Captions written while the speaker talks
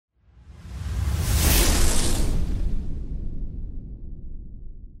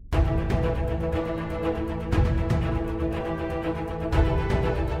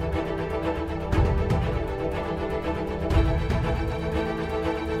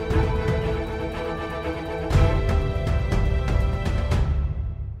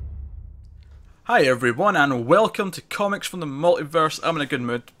Hi everyone, and welcome to Comics from the Multiverse. I'm in a good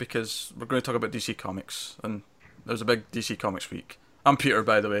mood because we're going to talk about DC Comics, and there's a big DC Comics week. I'm Peter,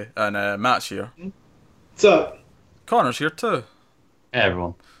 by the way, and Matt's here. What's up? Connor's here too. Hey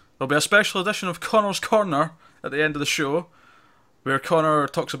everyone. There'll be a special edition of Connor's Corner at the end of the show, where Connor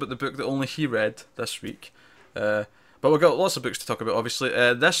talks about the book that only he read this week. But we've got lots of books to talk about, obviously.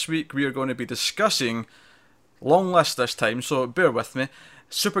 This week we are going to be discussing, long list this time, so bear with me,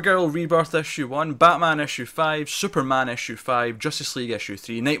 Supergirl Rebirth issue 1, Batman issue 5, Superman issue 5, Justice League issue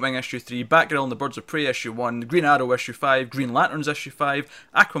 3, Nightwing issue 3, Batgirl and the Birds of Prey issue 1, Green Arrow issue 5, Green Lanterns issue 5,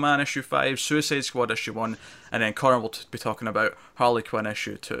 Aquaman issue 5, Suicide Squad issue 1, and then Connor will be talking about Harley Quinn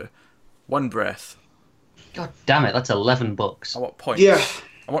issue 2. One breath. God damn it, that's 11 books. I want points. Yeah.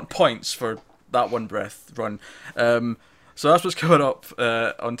 I want points for that one breath run. So that's what's coming up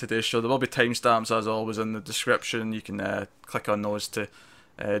on today's show. There will be timestamps, as always, in the description. You can click on those to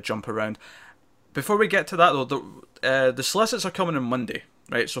jump around. Before we get to that, though, the solicits are coming on Monday,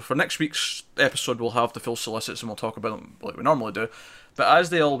 right? So for next week's episode, we'll have the full solicits and we'll talk about them like we normally do. But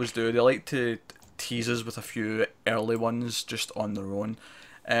as they always do, they like to tease us with a few early ones just on their own.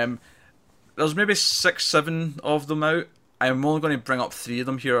 There's maybe 6, 7 of them out. I'm only going to bring up 3 of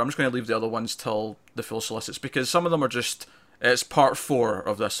them here. I'm just going to leave the other ones till the full solicits, because some of them are just, it's part 4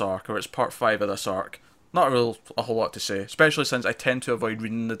 of this arc, or it's part 5 of this arc. Not a whole lot to say, especially since I tend to avoid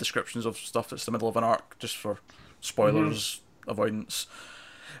reading the descriptions of stuff that's the middle of an arc, just for spoilers avoidance.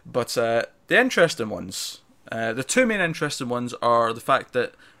 But the interesting ones, the 2 main interesting ones are the fact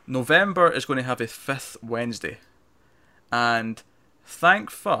that November is going to have a 5th Wednesday. And thank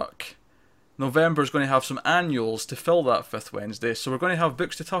fuck, November is going to have some annuals to fill that 5th Wednesday, so we're going to have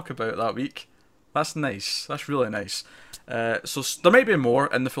books to talk about that week. That's nice. That's really nice. So there might be more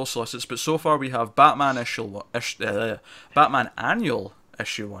in the full solicits, but so far we have Batman Batman Annual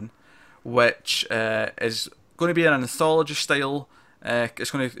issue 1, which is going to be an anthology style.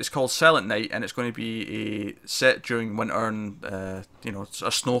 It's called Silent Night, and it's going to be set during winter and it's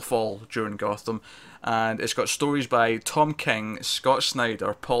a snowfall during Gotham. And it's got stories by Tom King, Scott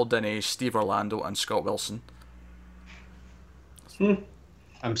Snyder, Paul Dini, Steve Orlando, and Scott Wilson.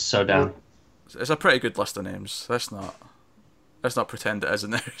 I'm so down. It's a pretty good list of names. Let's not pretend it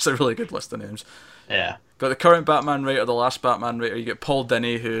isn't there. It's a really good list of names. Yeah. Got the current Batman writer, the last Batman writer. You get Paul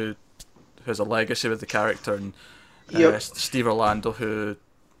Dini, who has a legacy with the character, and Steve Orlando, who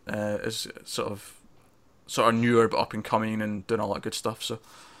is sort of newer but up and coming and doing all that good stuff. So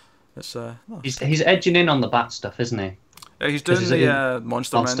it's He's edging in on the Bat stuff, isn't he? yeah, he's doing the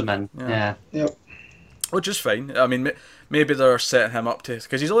Monster Men. Yeah. Yep. Which is fine. I mean, maybe they're setting him up to,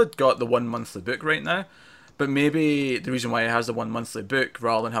 because he's only got the 1 monthly book right now. But maybe the reason why he has the 1 monthly book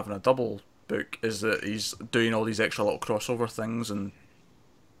rather than having a double book is that he's doing all these extra little crossover things, and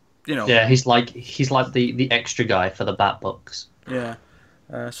Yeah, he's like the extra guy for the Bat books. Yeah.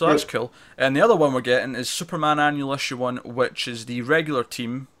 So that's cool. And the other one we're getting is Superman Annual Issue 1, which is the regular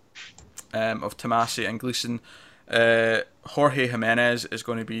team of Tomasi and Gleason. Jorge Jimenez is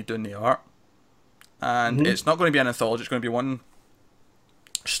going to be doing the art. And it's not going to be an anthology, it's going to be one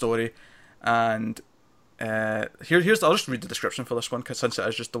story. And here's I'll just read the description for this one, cause since it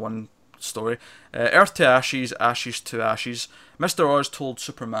is just the one story. Earth to ashes, ashes to ashes. Mr. Oz told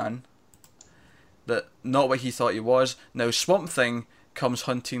Superman that not what he thought he was. Now Swamp Thing comes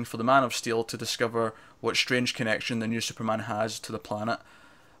hunting for the Man of Steel to discover what strange connection the new Superman has to the planet.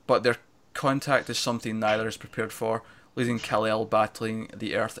 But their contact is something neither is prepared for, leaving Kal-El battling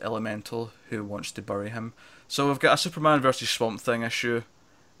the Earth Elemental who wants to bury him. So we've got a Superman versus Swamp Thing issue,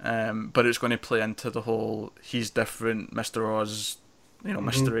 but it's going to play into the whole he's different, Mr. Oz,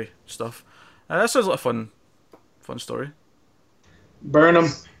 mystery stuff. That sounds like a fun story. Burn him.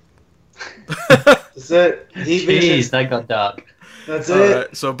 That's it. Heat vision. Jeez, that got dark. That's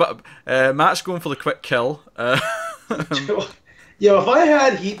it. So, but Matt's going for the quick kill. Yo, if I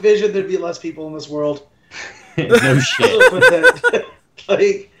had heat vision, there'd be less people in this world. No shit.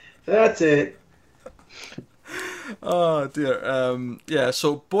 Like, that's it. Oh dear. Yeah,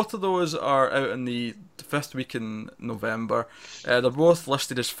 so both of those are out in the 5th week in November. They're both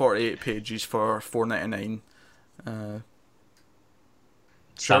listed as 48 pages for $4.99.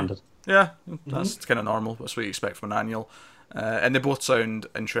 Standard. Yeah, that's kind of normal. That's what you expect from an annual. And they both sound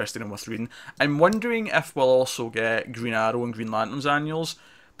interesting and worth reading. I'm wondering if we'll also get Green Arrow and Green Lanterns annuals,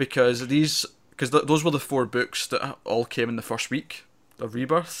 because those were the 4 books that all came in the first week of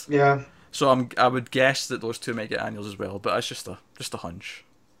Rebirth. Yeah. So I would guess that those 2 might get annuals as well, but it's just a hunch.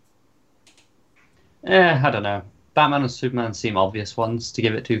 I don't know. Batman and Superman seem obvious ones to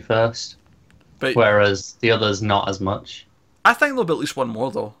give it to first, But whereas the others not as much. I think there'll be at least one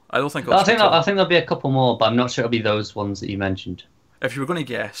more though. I don't think. I think there'll be a couple more, but I'm not sure it'll be those ones that you mentioned. If you were going to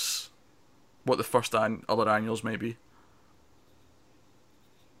guess what the first other annuals may be,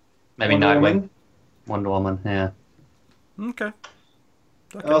 maybe Nightwing, Wonder Woman. Yeah. Okay.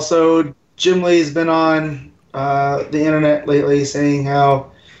 Also, Jim Lee's been on the internet lately saying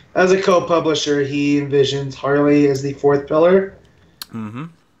how, as a co-publisher, he envisions Harley as the fourth pillar. Mm-hmm.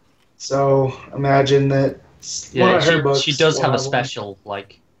 So imagine that. Yeah, she does have a special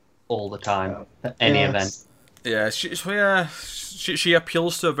like all the time at any event. Yeah, she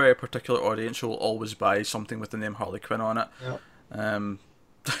appeals to a very particular audience who will always buy something with the name Harley Quinn on it. Yep.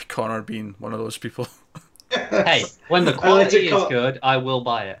 Connor being one of those people. Hey, when the quality is good, I will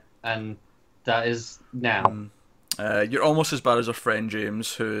buy it, and that is now. You're almost as bad as our friend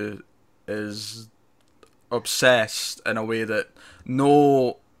James, who is obsessed in a way that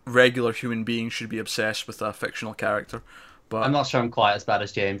no regular human being should be obsessed with a fictional character. But I'm not sure I'm quite as bad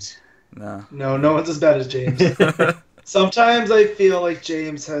as James. No, no one's as bad as James. Sometimes I feel like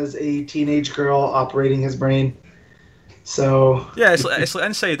James has a teenage girl operating his brain. So yeah, it's like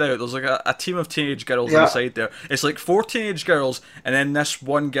Inside Out. There's like a team of teenage girls inside there. It's like 4 teenage girls, and then this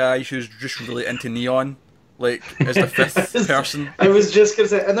one guy who's just really into neon, like is the 5th person. I was just gonna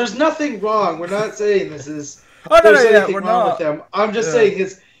say, and there's nothing wrong. We're not saying this is. Anything wrong not. With them. I'm just saying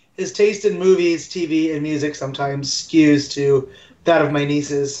his taste in movies, TV, and music sometimes skews to that of my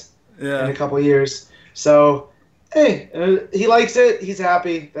nieces in a couple of years. So, hey, he likes it. He's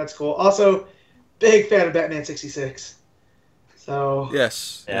happy. That's cool. Also, big fan of Batman 66. So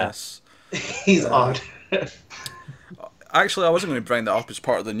yes. He's odd. Actually, I wasn't going to bring that up as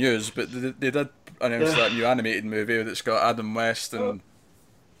part of the news, but they did announce that new animated movie that's got Adam West and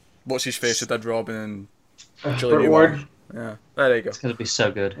what's his face who did Robin and Julie Ward. Yeah, there you go. It's going to be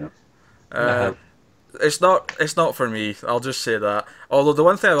so good. It's not for me. I'll just say that. Although the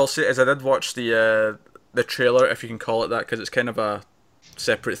one thing I will say is I did watch the trailer, if you can call it that, because it's kind of a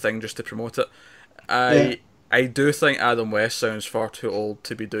separate thing just to promote it. I do think Adam West sounds far too old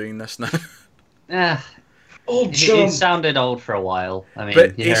to be doing this now. Yeah. Old He sounded old for a while. I mean,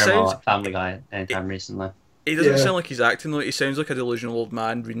 you hear him on Family Guy anytime recently. He doesn't sound like he's acting though. He sounds like a delusional old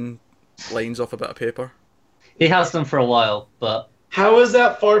man reading lines off a bit of paper. He has them for a while, but... How is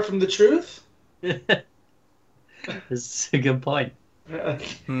that far from the truth? It's a good point. I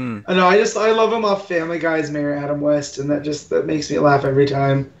know, I love him off Family Guy's Mayor Adam West, and that makes me laugh every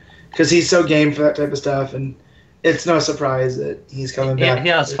time. Because he's so game for that type of stuff, and it's no surprise that he's coming back. Yeah, he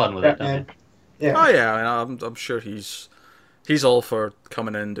has fun with it, Yeah. Oh yeah, I'm sure he's all for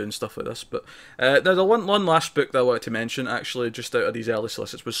coming in and doing stuff like this. But now the one last book that I wanted to mention, actually, just out of these early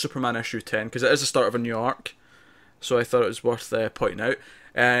solicits, was Superman issue 10, because it is the start of a new arc. So I thought it was worth pointing out.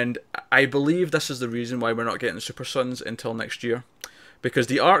 And I believe this is the reason why we're not getting Super Sons until next year. Because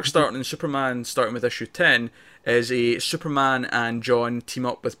the arc starting in Superman, starting with issue 10, is a Superman and John team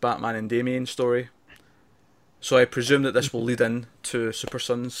up with Batman and Damian story. So I presume that this will lead in to Super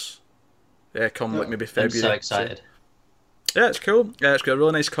Sons come like maybe February. I'm so excited. So, yeah, it's cool. Yeah, it's got a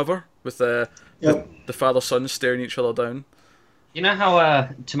really nice cover with the father-son staring each other down. You know how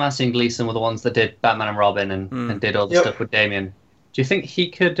Tomasi and Gleason were the ones that did Batman and Robin and did all the stuff with Damian? Do you think he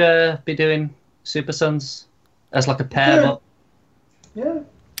could be doing Super Sons as like a pair up? Yeah.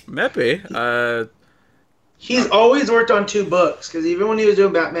 Maybe. He's always worked on 2 books, because even when he was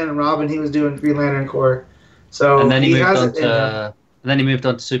doing Batman and Robin, he was doing Green Lantern Corps. So and then he moved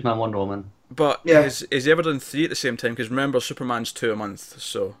on to Superman, Wonder Woman. But has he ever done 3 at the same time? Because remember, Superman's 2 a month,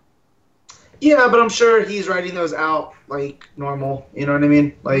 so... Yeah, but I'm sure he's writing those out like normal. You know what I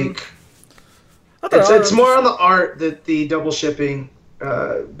mean? Like, it's more on the art that the double shipping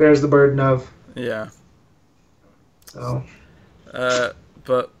bears the burden of. Yeah. So.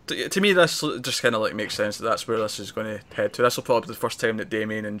 But to me, this just kind of like makes sense that that's where this is going to head to. This will probably be the first time that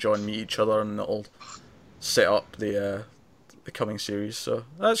Damian and John meet each other, and it'll set up the coming series. So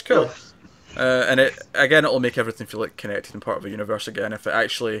that's cool. And it'll make everything feel like connected and part of a universe again if it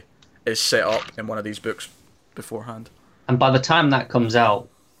actually is set up in one of these books beforehand. And by the time that comes out,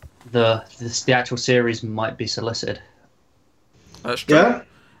 the actual series might be solicited. That's true.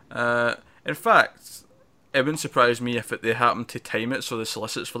 Yeah. In fact, it wouldn't surprise me if they happen to time it so the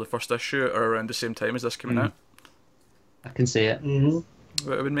solicits for the first issue are around the same time as this coming out. I can see it.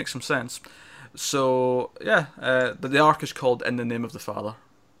 Mm-hmm. It would make some sense. So yeah, the arc is called In the Name of the Father.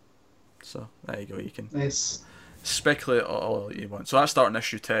 So there you go. You can speculate all you want. So that's starting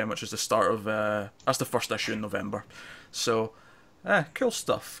issue 10, which is the start of that's the first issue in November. So Cool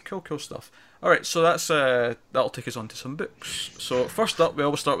stuff. Cool stuff. Alright, so that'll take us on to some books. So first up, we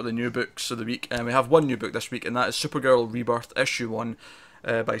always start with the new books of the week, and we have one new book this week, and that is Supergirl Rebirth Issue 1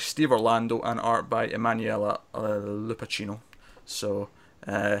 by Steve Orlando and art by Emanuela Lupacchino. So,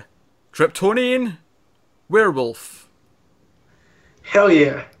 Kryptonian Werewolf. Hell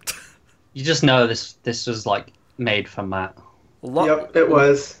yeah. You just know this was like made for Matt. Yep, it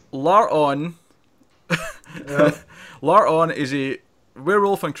was. Lar-On. Yep. Lar-On is a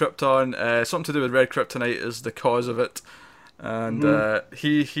werewolf on Krypton. Something to do with red kryptonite is the cause of it, and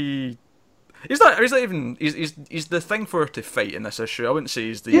he's the thing for her to fight in this issue. I wouldn't say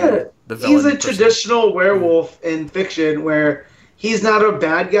he's the villain. He's a traditional werewolf in fiction where he's not a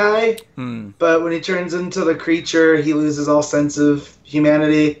bad guy, but when he turns into the creature, he loses all sense of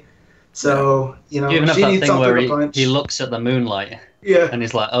humanity. So you know, even she needs something to punch. He looks at the moonlight, and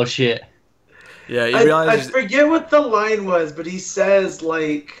he's like, "Oh shit." Yeah, he realizes. I forget what the line was, but he says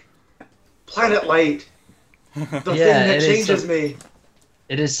like, "Planet Light, the thing that changes me."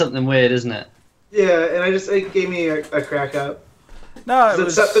 It is something weird, isn't it? Yeah, and it gave me a crack up. No,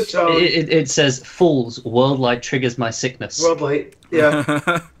 it set the tone. It says, "Fools, world light triggers my sickness." World light, yeah.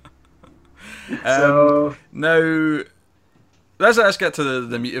 So now, let's get to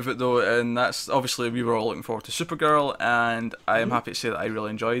the meat of it though, and that's obviously we were all looking forward to Supergirl, and I am happy to say that I really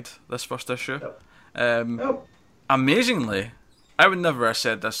enjoyed this first issue. Amazingly, I would never have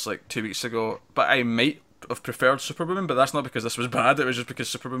said this like 2 weeks ago, but I might have preferred Superwoman, but that's not because this was bad. It was just because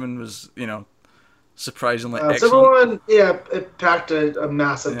Superwoman was, surprisingly excellent. Superwoman, it packed a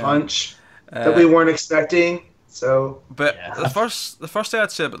massive punch that we weren't expecting. So, but the first thing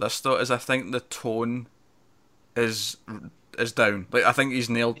I'd say about this though is I think the tone is down. Like, I think he's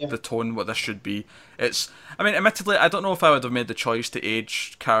nailed the tone what this should be. Admittedly, I don't know if I would have made the choice to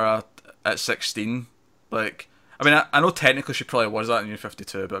age Kara at 16. Like, I know technically she probably was that in New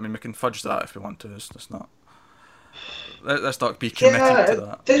 52, but we can fudge that if we want to. Let's not be committed to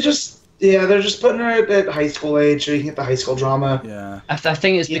that. They're just putting her at high school age so you can get the high school drama. Yeah. I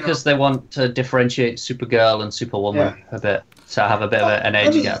think it's because they want to differentiate Supergirl and Superwoman a bit, so have a bit of an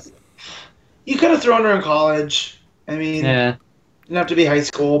age gap. You could have thrown her in college. It didn't have to be high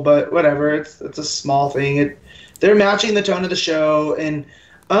school, but whatever. It's a small thing. They're matching the tone of the show, and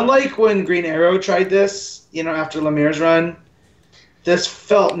unlike when Green Arrow tried this, after Lemire's run, this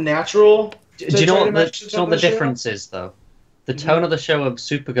felt natural. Do you know what the difference is, though? The tone of the show of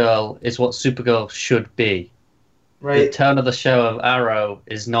Supergirl is what Supergirl should be. Right. The tone of the show of Arrow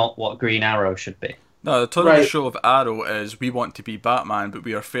is not what Green Arrow should be. No, the tone of the show of Arrow is we want to be Batman, but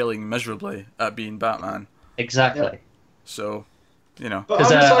we are failing miserably at being Batman. Exactly. Yep. So, But I'm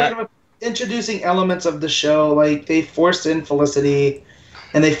just talking about introducing elements of the show. Like, they forced in Felicity,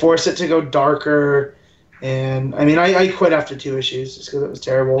 and they forced it to go darker. And, I quit after 2 issues just because it was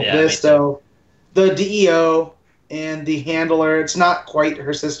terrible. Yeah, though, the DEO and the Handler, it's not quite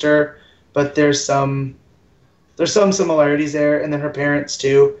her sister, but there's some similarities there. And then her parents,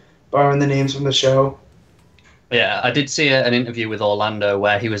 too, borrowing the names from the show. Yeah, I did see an interview with Orlando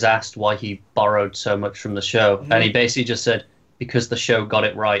where he was asked why he borrowed so much from the show, and he basically just said, because the show got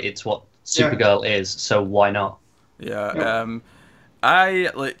it right, it's what Supergirl is, so why not? Yeah, I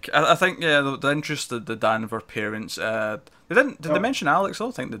think the interest of the Danver parents, they did they mention Alex? I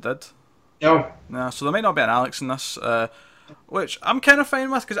don't think they did. No, so there might not be an Alex in this, which I'm kind of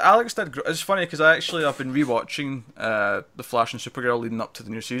fine with, because Alex did. It's funny because I've been rewatching the Flash and Supergirl leading up to the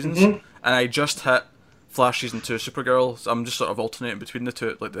new seasons, and I just hit Flash season 2 Supergirl, so I'm just sort of alternating between the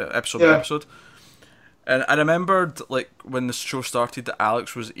two, like the episode by episode. And I remembered, like, when the show started, that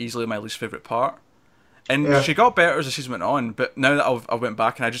Alex was easily my least favourite part. And she got better as the season went on, but now that I went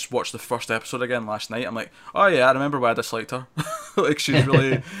back and I just watched the first episode again last night, I'm like, oh yeah, I remember why I disliked her. Like, she's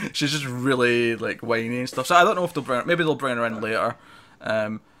just really, like, whiny and stuff. So I don't know if maybe they'll bring her in later.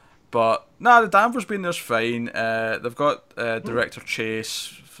 But, the Danvers being there's fine. They've got Director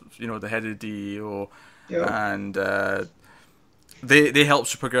Chase, the head of the DEO, and they help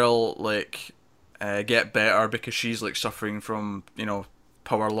Supergirl, like, get better because she's, like, suffering from,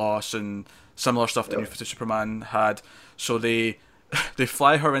 power loss and similar stuff that New 52 Superman had. So they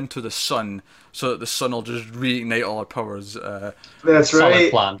fly her into the sun so that the sun will just reignite all her powers. That's right.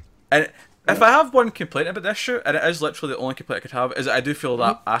 Solid plan. And if I have one complaint about this show, and it is literally the only complaint I could have, is that I do feel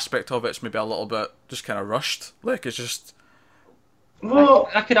that aspect of it's maybe a little bit just kind of rushed. Like, it's just... Well,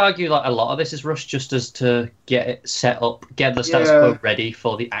 I could argue like a lot of this is rushed just as to get it set up, get the status quo ready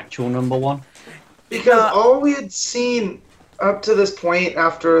for the actual number one. Because all we had seen up to this point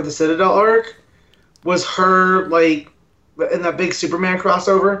after the Citadel arc was her, like, in that big Superman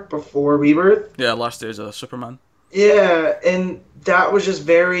crossover before Rebirth. Yeah, Last Days of Superman. Yeah, and that was just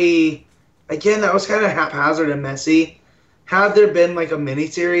very, again, that was kind of haphazard and messy. Had there been like a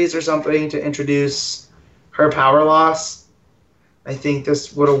miniseries or something to introduce her power loss, I think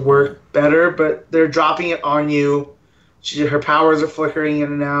this would have worked better. But they're dropping it on you. Her powers are flickering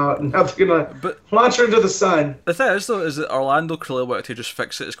in and out, and now they're gonna launch her into the sun. The thing is, though, is that Orlando clearly wanted to just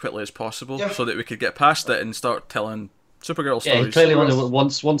fix it as quickly as possible, so that we could get past it and start telling Supergirl stories. Yeah, he clearly wanted,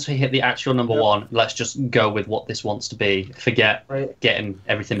 once we hit the actual number one, let's just go with what this wants to be. Forget getting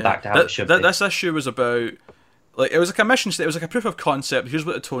everything back to how it should be. This issue was about, like, it was like a mission, it was like a proof of concept. Here's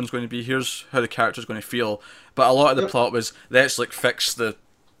what the tone's going to be. Here's how the character's going to feel. But a lot of the plot was, let's like fix the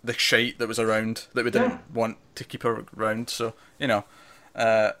shite that was around that we didn't want to keep around. So, you know,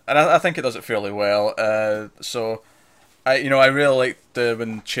 and I think it does it fairly well. So, I really like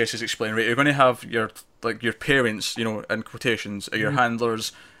when Chase is explaining, right, you're going to have your parents, in quotations, are your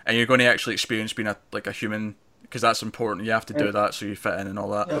handlers, and you're going to actually experience being a human, because that's important. You have to do that so you fit in and all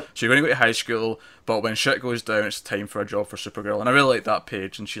that. So you're going to go to high school, but when shit goes down, it's time for a job for Supergirl. And I really like that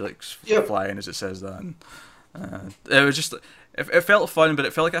page, and she likes flying as it says that. And, it was just, it felt fun, but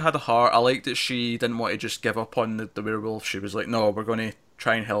it felt like it had a heart. I liked that she didn't want to just give up on the werewolf. She was like, no, we're going to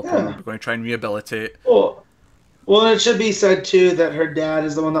try and help him. We're going to try and rehabilitate. Well, it should be said, too, that her dad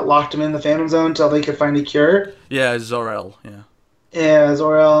is the one that locked him in the Phantom Zone until they could find a cure. Yeah, Zor-El, yeah. Yeah,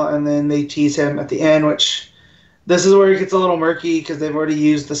 Zor-El, and then they tease him at the end, which... This is where it gets a little murky, because they've already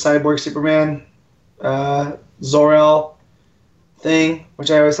used the Cyborg Superman Zor-El thing,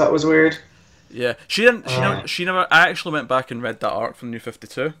 which I always thought was weird. Yeah, she didn't. She never. I actually went back and read that arc from New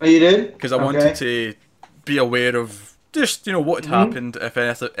 52. Oh, you did? Because I wanted to be aware of just what had happened, if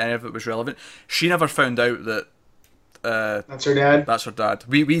any of it was relevant. She never found out that. That's her dad. That's her dad.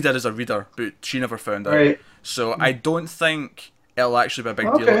 We did as a reader, but she never found out. Right. So I don't think it'll actually be a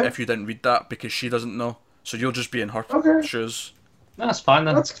big deal if you didn't read that, because she doesn't know. So you'll just be in her shoes. That's fine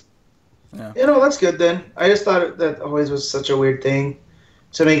then. That's good then. I just thought that always was such a weird thing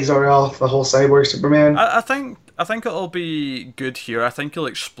to make Zor-El the whole Cyborg Superman. I think it'll be good here. I think he'll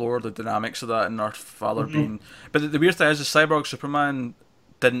explore the dynamics of that and her father being. But the weird thing is, the Cyborg Superman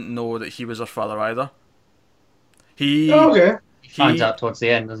didn't know that he was her father either. He finds out towards the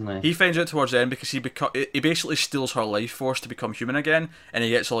end, doesn't he? He finds out towards the end because he basically steals her life force to become human again, and he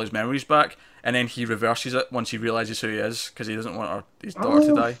gets all his memories back, and then he reverses it once he realizes who he is, because he doesn't want his daughter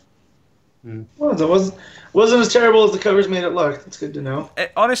to die. Well, it wasn't as terrible as the covers made it look. That's good to know.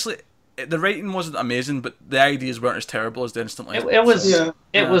 Honestly, the writing wasn't amazing, but the ideas weren't as terrible as the Instant Light.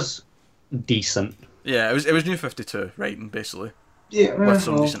 It was decent. Yeah, it was New 52 writing, basically. Yeah, with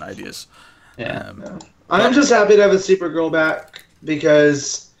some decent ideas. I'm just happy to have a Supergirl back,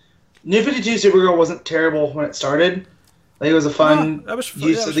 because New 52 Supergirl wasn't terrible when it started. Like, it was a fun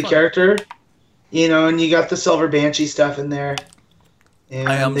use of the character. And you got the Silver Banshee stuff in there.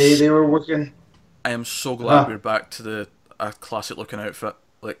 And they were working. I am so glad we're back to a classic looking outfit.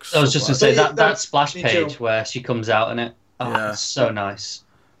 Like, I was just going to say, that splash page where she comes out in it. It's so nice.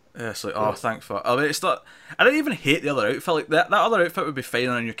 Yeah, it's like, thank fuck. I mean, it's not. I didn't even hate the other outfit. Like that other outfit would be fine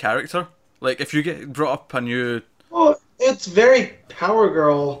on a new character. Like, if you get brought up a new... Well, it's very Power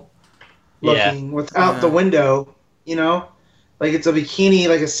Girl looking without the window, Like, it's a bikini,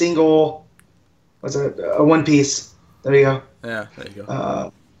 like a single... a one piece. There you go. Yeah, there you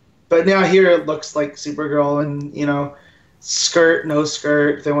go. But now here it looks like Supergirl, and, skirt, no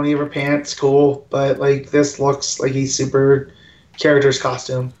skirt. If they want to give her pants, cool. But, like, this looks like a super character's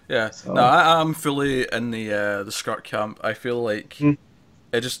costume. Yeah. So. No, I'm fully in the skirt camp. I feel like it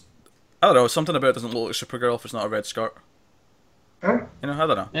just... I don't know, something about it doesn't look like Supergirl if it's not a red skirt. Huh? I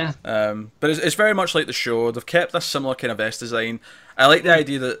don't know. Yeah. But it's very much like the show. They've kept a similar kind of S design. I like the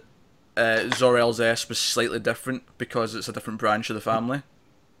idea that Zor-El's S was slightly different because it's a different branch of the family.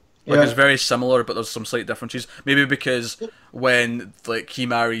 Like, it's very similar, but there's some slight differences. Maybe because when he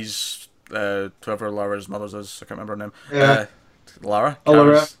marries whoever Laura's mother's is, I can't remember her name. Yeah. Laura?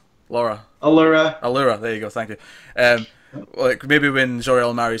 Allura. Allura, there you go, thank you. Like, maybe when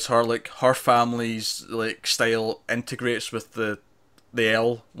Zor-El marries her, like, her family's style integrates with the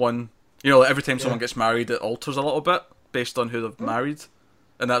L one. Like, every time someone gets married, it alters a little bit based on who they've married,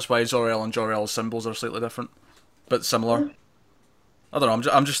 and that's why Zor-El and Jor-El's symbols are slightly different, but similar. I don't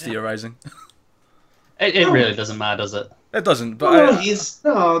know. I'm just theorizing. It really doesn't matter, does it? It doesn't. But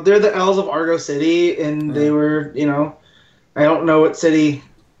they're the L's of Argo City, and they were, I don't know what city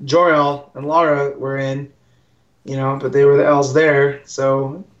Jor-El and Lara were in. But they were the L's there,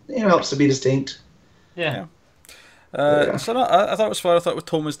 so it helps to be distinct. Yeah. So no, I thought it was fun. I thought with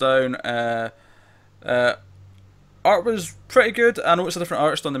Tone was down, art was pretty good. I know it's a different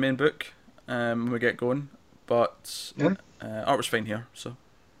artist on the main book when we get going, but art was fine here. So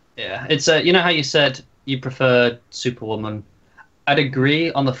yeah, it's you know how you said you preferred Superwoman. I'd agree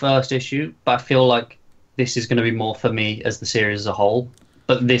on the first issue, but I feel like this is going to be more for me as the series as a whole.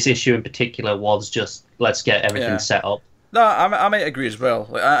 But this issue in particular was just let's get everything set up. No, I might agree as well.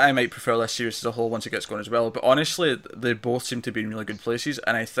 Like, I might prefer this series as a whole once it gets going as well. But honestly, they both seem to be in really good places,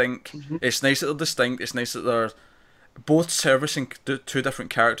 and I think it's nice that they're distinct. It's nice that they're both servicing two different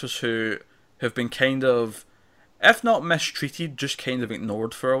characters who have been kind of, if not mistreated, just kind of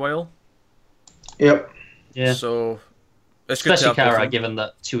ignored for a while. Yep. Yeah. So, it's especially good to have Kara, given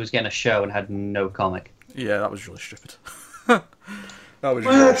that she was getting a show and had no comic. Yeah, that was really stupid.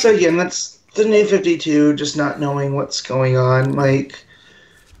 That's the New 52, just not knowing what's going on. Like,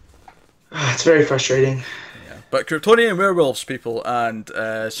 it's very frustrating. Yeah. But Kryptonian werewolves, people, and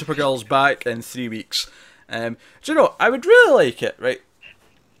Supergirl's back in 3 weeks. Do you know, I would really like it, right?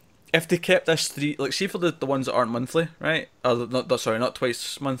 If they kept this see for the ones that aren't monthly, right? Not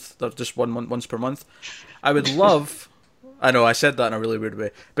twice a month, they're just once per month. I would love. I know I said that in a really weird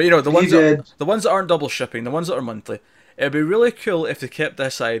way, but the ones that aren't double shipping, the ones that are monthly. It'd be really cool if they kept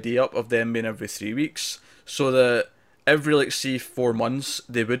this idea up of them being every 3 weeks, so that every 4 months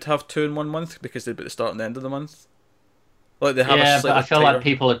they would have 2 in 1 month because they'd be at the start and the end of the month. Like they have but I feel like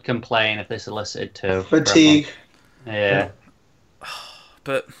people would complain if they solicited 2. Fatigue. Yeah.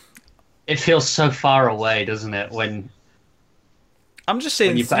 But it feels so far away, doesn't it? When I'm just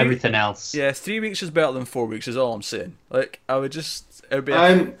saying, you've got everything else. Yeah, 3 weeks is better than 4 weeks. Is all I'm saying. Like I would just.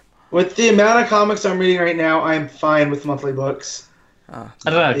 With the amount of comics I'm reading right now, I'm fine with monthly books. I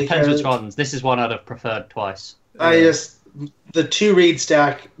don't know. It depends which ones. This is one I'd have preferred twice. The 2 read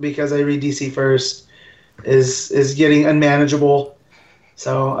stack, because I read DC first, is getting unmanageable.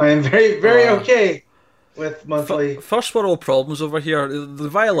 So I am very, very okay with monthly. First world problems over here. The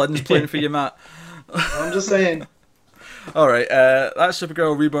violin's playing for you, Matt. I'm just saying. Alright, that's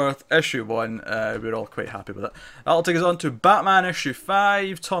Supergirl Rebirth issue 1. We're all quite happy with it. That'll take us on to Batman issue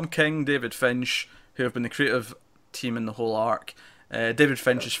 5. Tom King, David Finch, who have been the creative team in the whole arc. David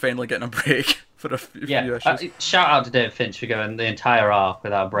Finch is finally getting a break for a few issues. Shout out to David Finch for going the entire arc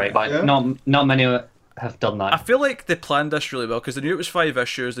without a break. Like, not many have done that. I feel like they planned this really well because they knew it was 5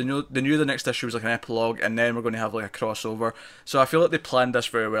 issues. They knew the next issue was like an epilogue, and then we're going to have like a crossover. So I feel like they planned this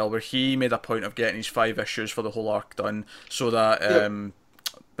very well, where he made a point of getting his 5 issues for the whole arc done, so that the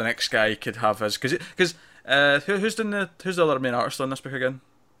next guy could have his. Because who's the other main artist on this book again?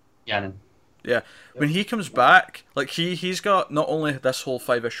 Yannon. Yeah, when he comes back, like he's got not only this whole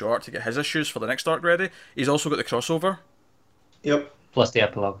 5-issue arc to get his issues for the next arc ready, he's also got the crossover. Yep. Plus the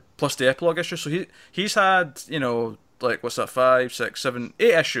epilogue issue. So he's had, 5, 6, 7,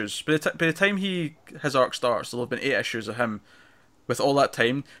 8 issues. By the time his arc starts, there'll have been 8 issues of him with all that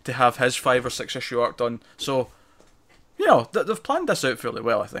time to have his 5 or 6 issue arc done. So, they've planned this out fairly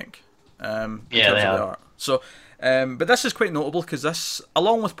well, I think. In terms of the art. So, but this is quite notable because this,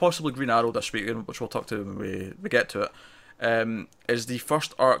 along with possibly Green Arrow this week, which we'll talk to when we get to it, is the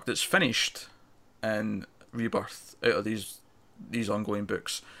first arc that's finished in Rebirth out of these ongoing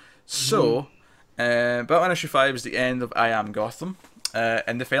books. So, Batman issue 5 is the end of I Am Gotham,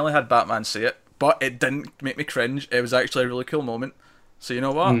 and they finally had Batman say it, but it didn't make me cringe. It was actually a really cool moment. So you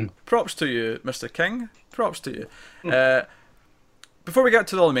know what? Props to you, Mr. King. Props to you. Before we get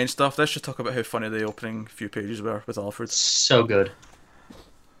to all the main stuff, let's just talk about how funny the opening few pages were with Alfred. So good.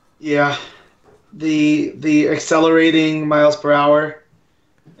 Yeah. The accelerating miles per hour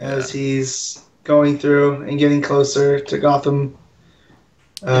as he's going through and getting closer to Gotham.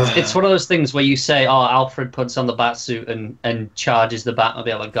 It's one of those things where you say, Alfred puts on the Batsuit and charges the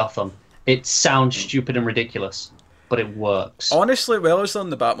Batmobile at Gotham. It sounds stupid and ridiculous, but it works. Honestly, while I was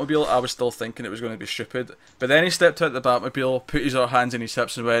on the Batmobile, I was still thinking it was going to be stupid. But then he stepped out the Batmobile, put his hands in his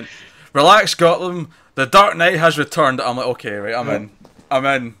hips and went, "Relax, Gotham, the Dark Knight has returned." I'm like, okay, right, I'm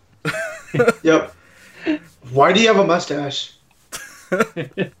in. Yep. Why do you have a mustache?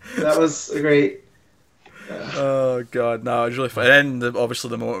 That was great. Oh god, no, it was really fun. And then obviously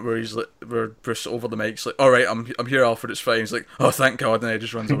the moment where he's like, where Bruce over the mic's like, "All right, I'm here, Alfred. It's fine." He's like, "Oh, thank God," and he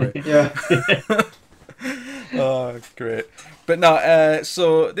just runs away. Yeah. Oh, great. But no,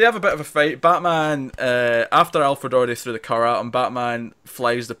 so they have a bit of a fight. Batman, after Alfred already threw the car at him, Batman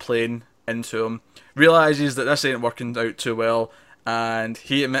flies the plane into him, realizes that this ain't working out too well, and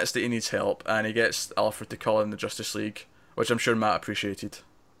he admits that he needs help, and he gets Alfred to call in the Justice League, which I'm sure Matt appreciated.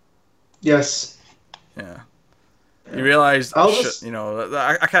 Yes. Yeah. You realise,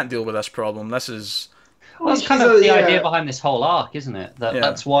 I can't deal with this problem. This is... Well, that's kind of the idea behind this whole arc, isn't it?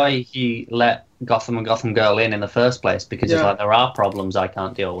 That's why he let Gotham and Gotham Girl in the first place, because he's like, there are problems I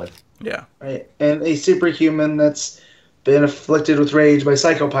can't deal with. Yeah. Right, and a superhuman that's been afflicted with rage by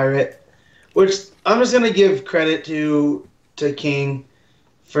Psycho Pirate, which I'm just gonna give credit to King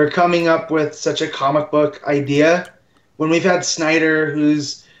for coming up with such a comic book idea when we've had Snyder,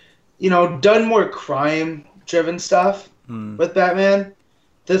 who's done more crime driven stuff with Batman.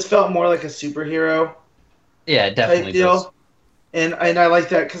 This felt more like a superhero definitely type deal. does. And I like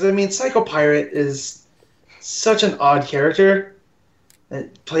that because Psycho Pirate is such an odd character.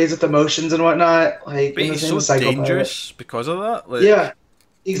 It plays with emotions and whatnot. Like, but he's so dangerous because of that. Like, yeah,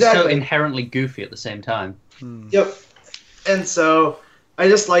 exactly. He's so inherently goofy at the same time. Yep. And so I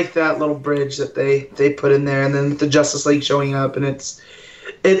just like that little bridge that they put in there, and then the Justice League showing up, and it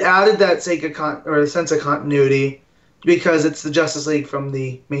added that sense of continuity because it's the Justice League from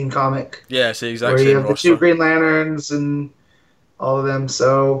the main comic. Yeah, it's the exact where same you have roster. the 2 Green Lanterns and all of them.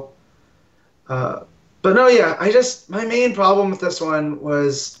 So. But no, yeah, my main problem with this one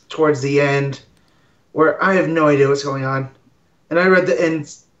was towards the end, where I have no idea what's going on, and I read the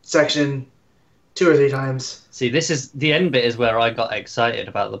end section 2 or 3 times. See, the end bit is where I got excited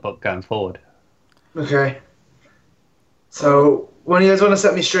about the book going forward. Okay. So, when do you guys want to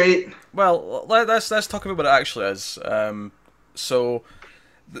set me straight? Well, let's talk about what it actually is. So,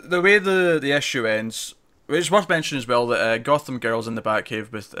 the way the issue ends, it's worth mentioning as well that Gotham Girl's in the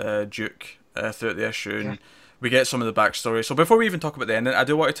Batcave with Duke. Throughout the issue, and we get some of the backstory. So before we even talk about the ending, I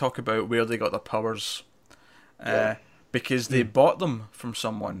do want to talk about where they got their powers, because they bought them from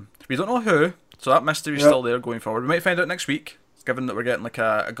someone. We don't know who, so that mystery's still there going forward. We might find out next week, given that we're getting like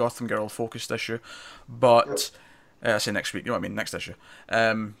a Gotham Girl focused issue. But I say next week, you know what I mean, next issue.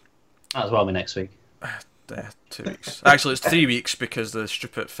 Might as well be next week. 2 weeks. Actually, it's 3 weeks because the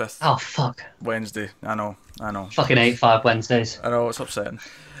stupid 5th. Oh fuck. Wednesday. I know. Fucking 8-5 Wednesdays. I know, it's upsetting.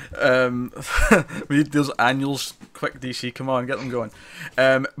 We need those annuals quick, DC, come on, get them going.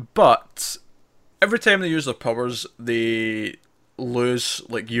 But every time they use their powers, they lose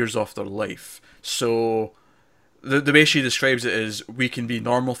like years off their life. So the way she describes it is, we can be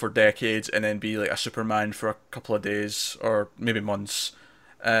normal for decades and then be like a Superman for a couple of days or maybe months,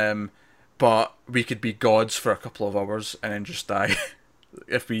 but we could be gods for a couple of hours and then just die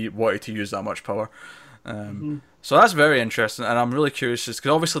if we wanted to use that much power. So that's very interesting, and I'm really curious, because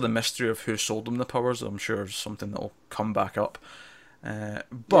obviously the mystery of who sold them the powers, I'm sure is something that will come back up. To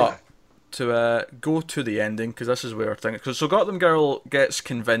go to the ending, because this is where things... So Gotham Girl gets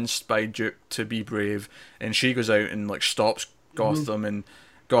convinced by Duke to be brave, and she goes out and like stops Gotham, and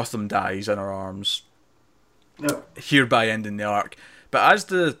Gotham dies in her arms, hereby ending the arc.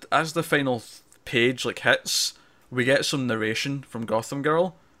 But as the final page like hits, we get some narration from Gotham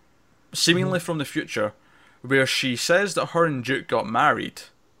Girl, seemingly from the future, where she says that her and Duke got married,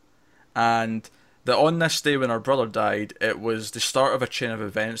 and that on this day when her brother died, it was the start of a chain of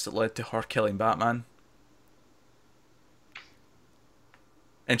events that led to her killing Batman.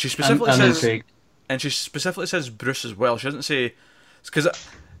 And she specifically says Bruce as well. She doesn't say, because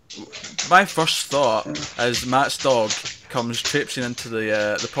my first thought as Matt's dog comes traipsing into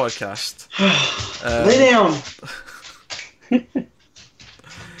the podcast. Lay down.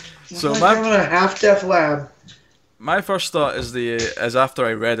 So I'm a half-deaf lab. My first thought is after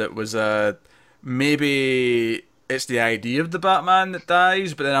I read it was maybe it's the idea of the Batman that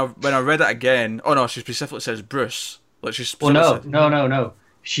dies, but then when I read it again, oh no, she specifically says Bruce. Like no.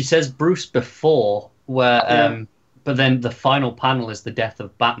 She says Bruce before, where but then the final panel is the death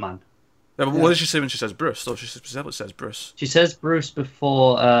of Batman. Yeah, but what does she say when she says Bruce? Though she specifically says Bruce. She says Bruce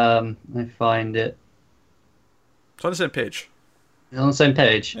before. Let me find it. It's on the same page. It's on the same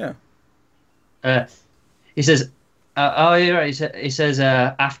page. Yeah. He says. Oh, you're right. He says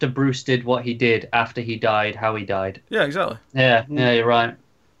after Bruce did what he did, after he died, how he died. Yeah, exactly. Yeah, you're right.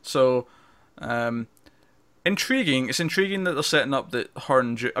 So, intriguing. It's intriguing that they're setting up that her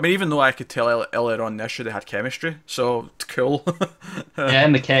and Duke... I mean, even though I could tell earlier on this year they had chemistry, so it's cool. Yeah,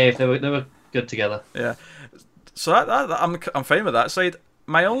 in the cave, they were good together. Yeah. So I'm fine with that side.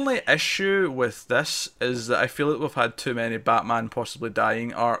 My only issue with this is that I feel that we've had too many Batman possibly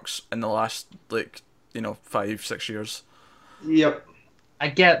dying arcs in the last 5-6 years. Yep. I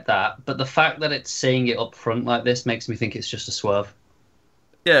get that, but the fact that it's saying it up front like this makes me think it's just a swerve.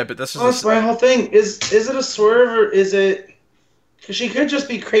 Yeah, but this is... that's my whole thing. Is it a swerve, or is it... Because she could just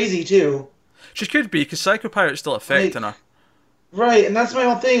be crazy, too. She could be, because Psycho Pirate's still affecting her. Right, and that's my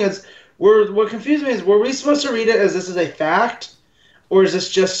whole thing. What confused me is, were we supposed to read it as this is a fact? Or is this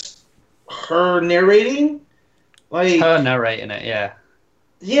just her narrating? Her narrating it, yeah.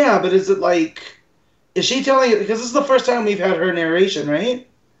 Yeah, but is it like... Is she telling it? Because this is the first time we've had her narration, right?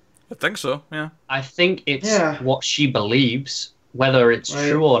 I think so, yeah. I think it's what she believes, Whether it's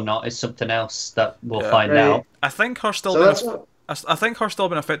true or not is something else that we'll find out. I think her still I think her still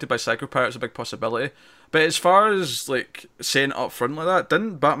being affected by Psycho Pirate is a big possibility. But as far as like saying it up front like that,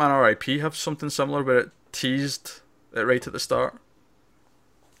 didn't Batman R.I.P. have something similar where it teased it right at the start?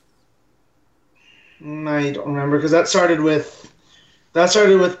 I don't remember because that started with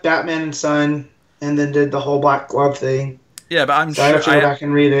Batman and Son, and then did the whole Black Glove thing. Yeah, but I'm sure I have to go back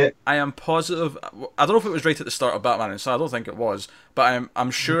and read it. I am positive. I don't know if it was right at the start of Batman and Son. I don't think it was, but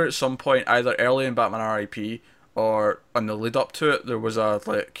I'm sure at some point, either early in Batman R.I.P. or on the lead up to it, there was a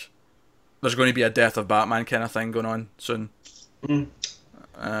like, there's going to be a death of Batman kind of thing going on soon. Mm.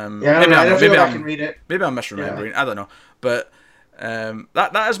 Maybe I have to go back and read it. Maybe I'm misremembering. Yeah. I don't know, but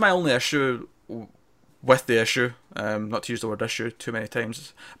that is my only issue with the issue. Not to use the word issue too many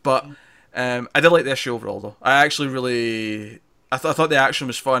times, but. I did like the issue overall, though. I actually really... I thought the action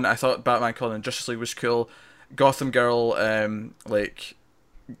was fun. I thought Batman calling Justice League was cool. Gotham Girl, gaining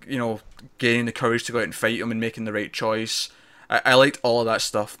the courage to go out and fight him and making the right choice. I liked all of that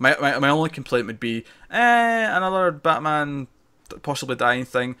stuff. My only complaint would be, another Batman possibly dying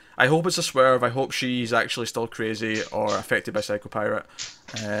thing. I hope it's a swerve. I hope she's actually still crazy or affected by Psycho Pirate.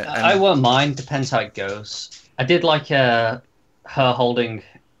 I won't mind. Depends how it goes. I did like her holding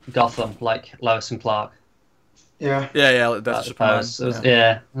Gotham, like Lois and Clark. Yeah. That's Superman.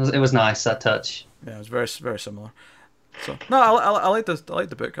 It was nice, that touch. Yeah, it was very, very similar. So no, I liked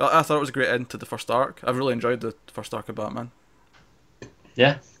the book. I thought it was a great end to the first arc. I've really enjoyed the first arc of Batman.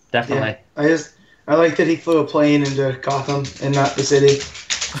 Yeah, definitely. Yeah, I like that he flew a plane into Gotham and not the city,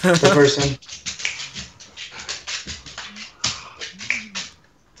 the person.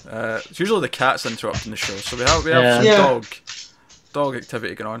 It's usually the cats interrupting the show, so we have some dog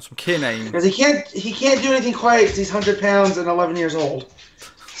activity going on, some canine. Because he can't do anything quiet because he's 100 pounds and 11 years old.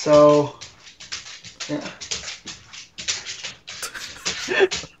 So, yeah.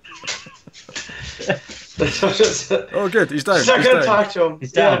 Oh, good. He's down. He's not going to talk to him.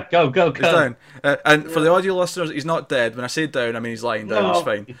 He's down. Yeah. Go. He's down. And for the audio listeners, he's not dead. When I say down, I mean he's lying down. It's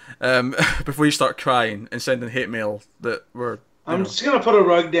fine. Before you start crying and sending hate mail that we're... I'm just going to put a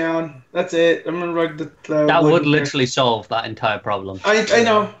rug down. That's it. I'm going to rug the that would literally solve that entire problem. I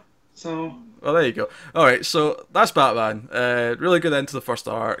know. So... Well, there you go. Alright, so that's Batman. Really good end to the first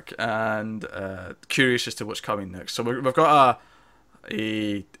arc, and curious as to what's coming next. So we've got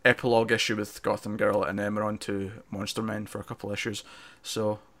a epilogue issue with Gotham Girl, and then we're on to Monster Men for a couple issues.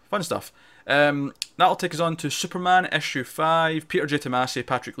 So, fun stuff. That'll take us on to Superman issue 5, Peter J. Tomasi,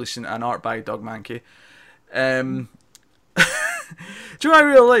 Patrick Gleason, and art by Doug Mahnke. Do you know what I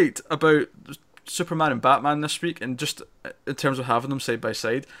really liked about Superman and Batman this week, and just in terms of having them side by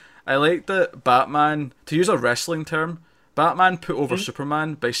side? I liked that Batman, to use a wrestling term, Batman put over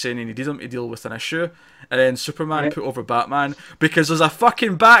Superman by saying he needed him to deal with an issue, and then Superman put over Batman because there's a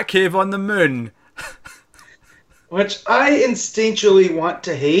fucking Batcave on the moon. Which I instinctually want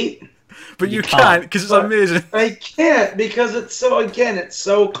to hate. But you can't because it's amazing. I can't because it's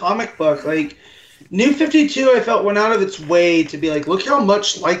so comic book. Like, New 52, I felt went out of its way to be like, look how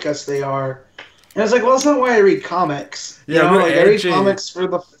much like us they are. And I was like, well, that's not why I read comics. Yeah, I read comics for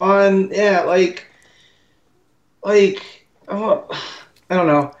the fun. Yeah, I don't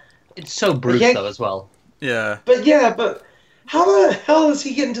know. It's so Bruce though as well. Yeah. But how the hell is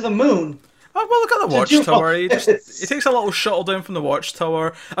he getting to the moon? Oh, well, look at the watchtower. He takes a little shuttle down from the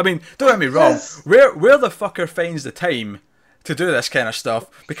watchtower. I mean, don't get me wrong. Where the fucker finds the time to do this kind of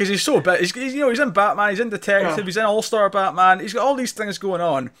stuff, because he's so big. He's in Batman, he's in Detective, he's in All-Star Batman, he's got all these things going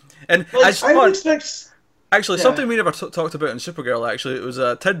on. And something we never talked about in Supergirl, actually, it was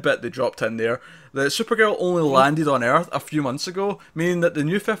a tidbit they dropped in there, that Supergirl only landed on Earth a few months ago, meaning that the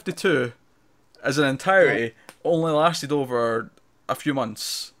New 52, as an entirety, only lasted over a few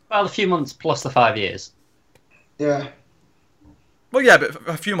months. Well, a few months plus the 5 years. Yeah. Well, yeah, but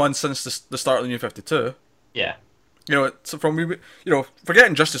a few months since the start of the New 52. Yeah.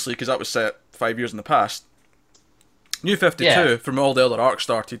 Forgetting Justice League, because that was set 5 years in the past. New 52, from all the other arcs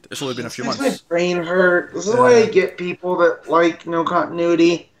started, it's only been a few months. My brain hurt. This is why I get people that like no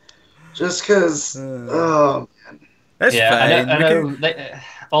continuity. Just because, oh, man. It's fine. I know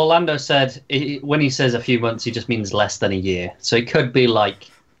Orlando said, when he says a few months, he just means less than a year. So it could be like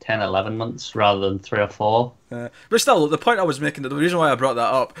 10, 11 months rather than 3 or 4. But still, the point I was making, the reason why I brought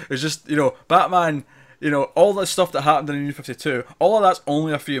that up is just, Batman... all the stuff that happened in the New 52, all of that's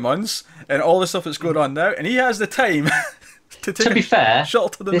only a few months, and all the stuff that's going on now, and he has the time to be fair, shuttle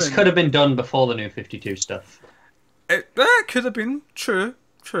to the this moon. could have been done before the New 52 stuff. That could have been true.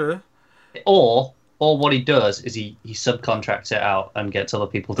 Or what he does is he subcontracts it out and gets other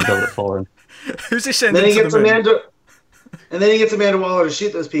people to build it for him. Who's he sending then he to gets the moon? and then he gets Amanda Waller to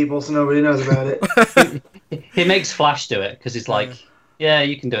shoot those people, so nobody knows about it. He makes Flash do it because he's like, yeah,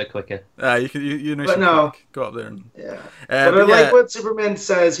 you can do it quicker. You know. But no, go up there. And, but I like what Superman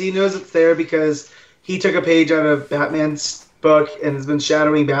says. He knows it's there because he took a page out of Batman's book and has been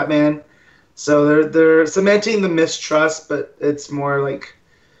shadowing Batman. So they're cementing the mistrust, but it's more like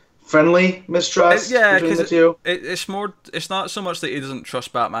friendly mistrust between the two. It's more. It's not so much that he doesn't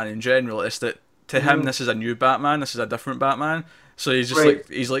trust Batman in general. It's that to him, this is a new Batman. This is a different Batman. So he's just like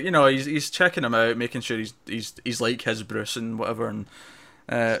he's checking him out, making sure he's like his Bruce and whatever, and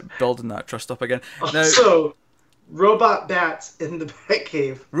building that trust up again. Now, so robot bats in the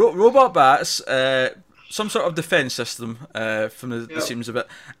Batcave. Robot bats. Some sort of defense system from the seems of it,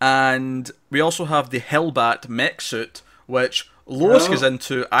 and we also have the Hellbat mech suit, which Lois goes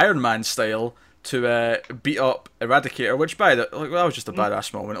into Iron Man style to beat up Eradicator. Which that was just a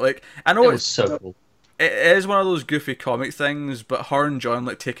badass moment. Like I know it was so cool. It is one of those goofy comic things, but her and John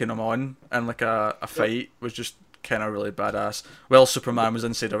like taking him on in like a fight was just kind of really badass. Well, Superman was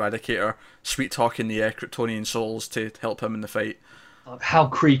inside Eradicator, sweet talking the Kryptonian souls to help him in the fight. How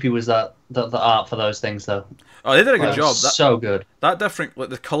creepy was that? The art for those things, though. Oh, they did a good job. So good. That different, like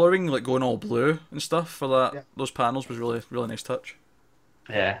the coloring, like going all blue and stuff for that those panels was really nice touch.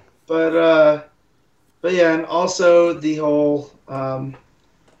 Yeah. But yeah, and also the whole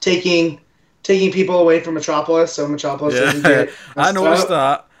taking people away from Metropolis, so Metropolis doesn't get I noticed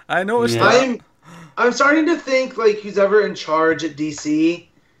that. I'm starting to think like who's ever in charge at DC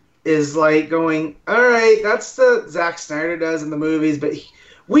is like going, all right, that's the Zack Snyder does in the movies, but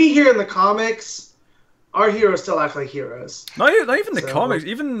we here in the comics, our heroes still act like heroes. Not even the comics,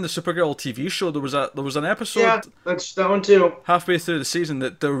 even the Supergirl TV show. There was an episode. Yeah, that's that one too. Halfway through the season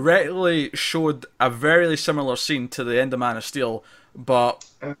that directly showed a very similar scene to the end of Man of Steel, but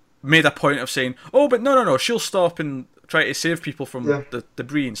made a point of saying, "Oh, but no, she'll stop and try to save people from the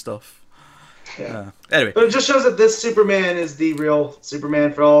debris and stuff." Yeah. Anyway, but it just shows that this Superman is the real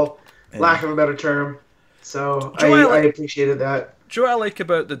Superman, for all lack of a better term. So I appreciated that. Do you know what I like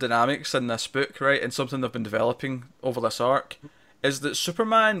about the dynamics in this book, right, and something they've been developing over this arc, is that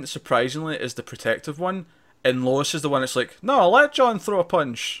Superman, surprisingly, is the protective one, and Lois is the one that's like, no, let John throw a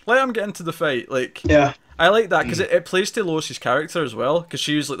punch, let him get into the fight. Like, I like that, because it plays to Lois's character as well, because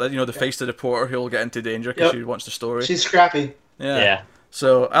she's like, the feisty reporter who'll get into danger because she wants the story. She's scrappy. Yeah.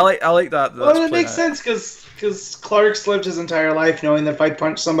 So I like that. Well, it makes sense, because Clark's lived his entire life knowing that if I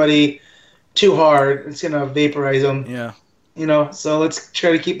punch somebody too hard, it's going to vaporize him. Yeah. So let's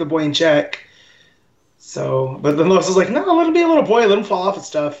try to keep the boy in check. So, but then Lois is like, no, let him be a little boy, let him fall off and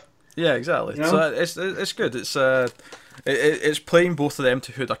stuff. Yeah, exactly. So it's good. It's playing both of them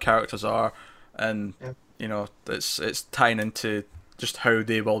to who their characters are, and it's tying into just how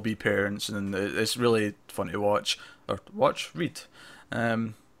they will be parents, and it's really fun to read.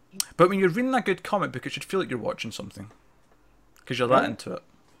 But when you're reading a good comic book, it should feel like you're watching something, because you're that into it.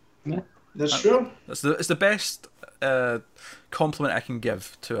 Yeah, that's true. It's the best compliment I can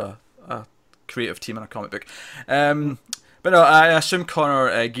give to a creative team in a comic book. But no, I assume Connor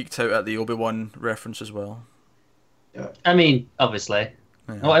geeked out at the Obi-Wan reference as well. Yeah. I mean, obviously.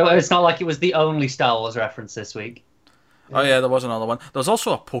 Yeah. It's not like it was the only Star Wars reference this week. Oh yeah, there was another one. There's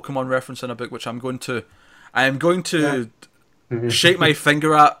also a Pokemon reference in a book, which I am going to shake my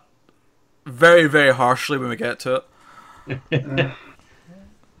finger at very, very harshly when we get to it.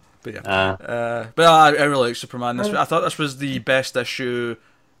 But yeah, but I really like Superman. I thought this was the best issue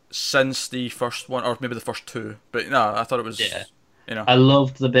since the first one, or maybe the first two. But no, I thought it was. Yeah. I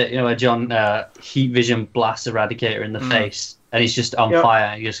loved the bit where John heat vision blasts Eradicator in the face, and he's just on fire.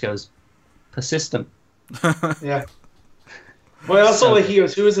 And he just goes, persistent. Yeah. Well, I also like he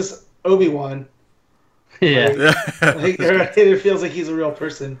goes, who is this Obi-Wan? Yeah. Like, it feels like he's a real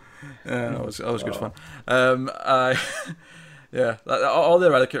person. Yeah, that was good fun. Yeah, all the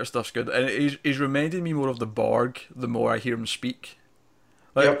Eradicator stuff's good, and he's reminding me more of the Borg the more I hear him speak.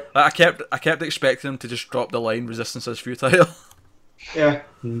 Like I kept expecting him to just drop the line "resistance is futile." Yeah,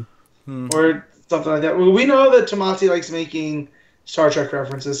 or something like that. Well, we know that Tomasi likes making Star Trek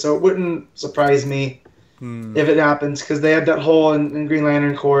references, so it wouldn't surprise me if it happens, because they had that hole in Green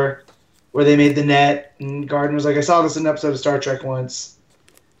Lantern Corps where they made the net, and Garden was like, "I saw this in an episode of Star Trek once."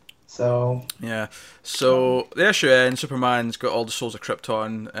 So yeah, so the issue ends. Superman's got all the souls of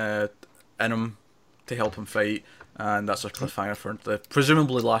Krypton in him to help him fight, and that's a cliffhanger for the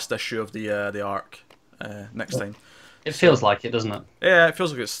presumably last issue of the arc next time. It feels like it, doesn't it? Yeah, it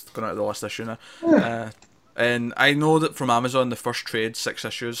feels like it's going out of the last issue now. And I know that from Amazon, the first trade 6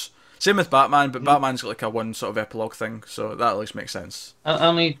 issues. Same with Batman, but Batman's got like a one sort of epilogue thing, so that at least makes sense.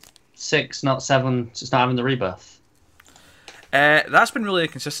 Only 6, not 7. It's not having the rebirth. That's been really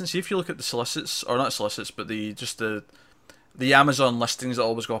inconsistent. See, if you look at the solicits, or not solicits, but the Amazon listings that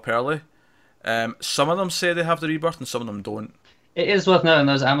always go up early, some of them say they have the rebirth and some of them don't. It is worth noting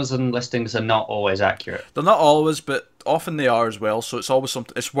those Amazon listings are not always accurate. They're not always, but often they are as well. So it's always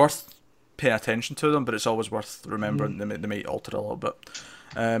something. It's worth paying attention to them, but it's always worth remembering they might alter a little bit.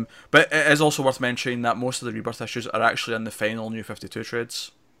 But it is also worth mentioning that most of the rebirth issues are actually in the final New 52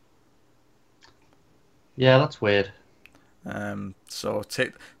 trades. Yeah, that's weird. So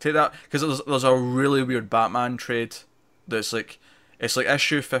take that, because there's a really weird Batman trade that's like, it's like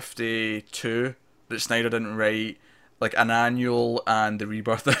issue 52 that Snyder didn't write, like an annual and the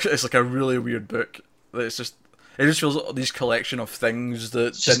rebirth. It's like a really weird book. It just feels like these collection of things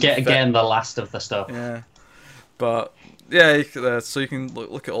that just getting the last of the stuff. Yeah, but yeah, so you can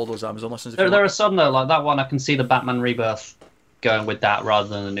look at all those Amazon listings. There are some though, like that one. I can see the Batman Rebirth going with that rather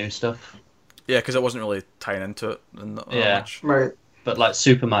than the new stuff. Yeah, because it wasn't really tying into it. Yeah, much. Right. But like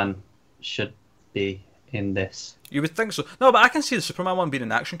Superman should be in this. You would think so. No, but I can see the Superman one being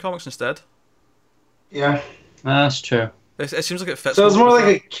in Action Comics instead. Yeah. That's true. It seems like it fits. So it's more like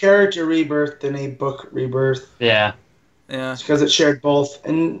a character rebirth than a book rebirth. Yeah. Yeah. It's because it shared both.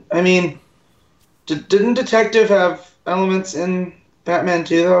 And, I mean, didn't Detective have elements in Batman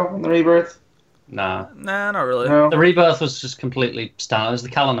too, though, in the rebirth? Nah, not really. No. The Rebirth was just completely standard. It was the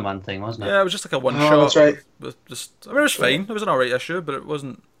Calendar Man thing, wasn't it? Yeah, it was just like a one Oh, shot. that's right. It was fine. It was an alright issue, but it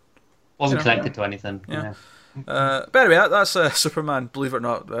wasn't. Wasn't connected to anything. Yeah. But anyway, that's Superman. Believe it or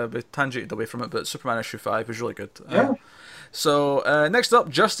not, we tangented away from it, but Superman issue 5 is really good. Yeah. So next up,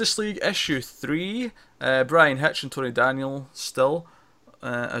 Justice League issue 3. Brian Hitch and Tony Daniel still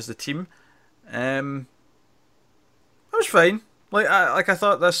as the team. It was fine. I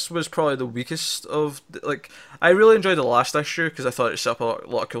thought this was probably the weakest of I really enjoyed the last issue because I thought it set up a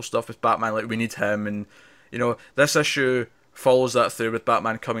lot of cool stuff with Batman. Like, we need him, and this issue follows that through with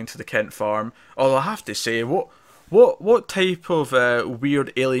Batman coming to the Kent farm. Although I have to say, what type of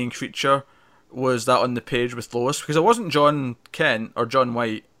weird alien creature was that on the page with Lois? Because it wasn't John Kent or John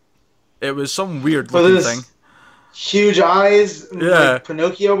White. It was some weird looking thing. Huge eyes, yeah, like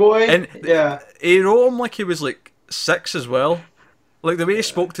Pinocchio boy. And yeah, he wrote him like he was like 6 as well. Like, the way he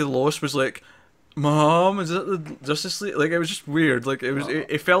spoke to Lois was like, "Mom, is it the Justice League?" Like, it was just weird. Like,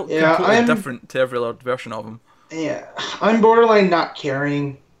 it felt completely different to every other version of him. Yeah, I'm borderline not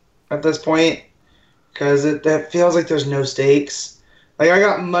caring at this point because that feels like there's no stakes. Like, I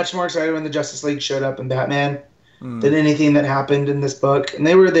got much more excited when the Justice League showed up in Batman than anything that happened in this book, and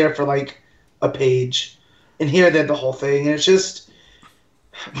they were there for like a page, and here they had the whole thing, and it's just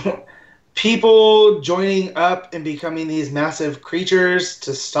people joining up and becoming these massive creatures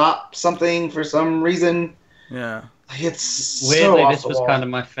to stop something for some reason. Yeah, it's weirdly so this was kind of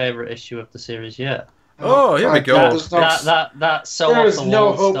my favorite issue of the series yet. Oh, here we go. That's so there off is the wall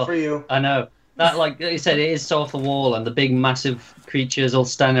no hope stuff. for you. I know that, like you said, it is so off the wall, and the big massive creatures all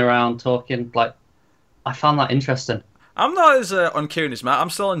standing around talking. Like, I found that interesting. I'm not as uncaring as Matt. I'm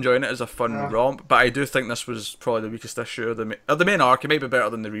still enjoying it as a fun romp, but I do think this was probably the weakest issue of the main arc. It might be better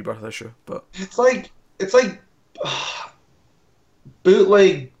than the Rebirth issue, but it's like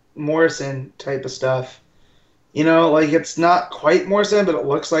bootleg Morrison type of stuff. Like, it's not quite Morrison, but it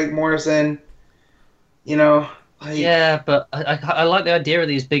looks like Morrison. Yeah, but I like the idea of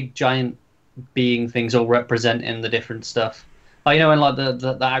these big giant being things all representing the different stuff. Like, when like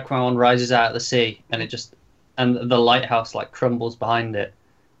the Aquaman rises out of the sea and the lighthouse like crumbles behind it.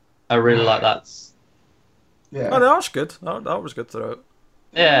 I really like that. Yeah. Oh, that was good. That was good throughout.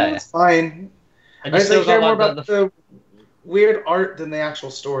 Yeah, it's fine. I care more about the weird art than the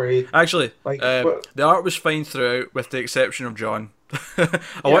actual story. Actually, the art was fine throughout, with the exception of John. I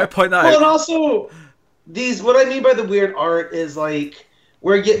want to point that out. And also, what I mean by the weird art is, like,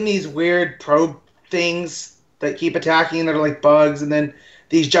 we're getting these weird probe things that keep attacking that are like bugs, and then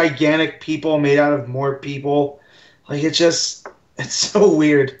these gigantic people made out of more people. Like, it's so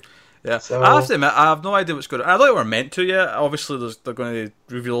weird. Yeah, so, I have to admit, I have no idea what's going on. I don't think we're meant to yet. Obviously, they're going to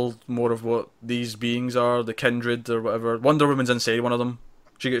reveal more of what these beings are, the Kindred or whatever. Wonder Woman's inside one of them.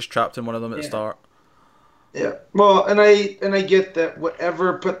 She gets trapped in one of them at the start. Yeah, well, and I get that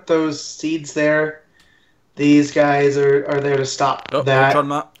whatever put those seeds there, these guys are there to stop that. Ultron,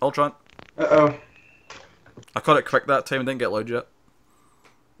 Matt. Ultron. Uh-oh. I caught it quick that time. Didn't get loud yet.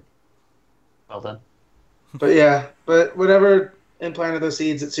 Well done. But whatever implanted those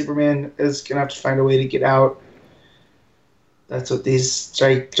seeds that Superman is going to have to find a way to get out. That's what these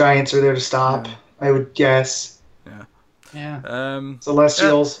giants are there to stop, I would guess. Yeah.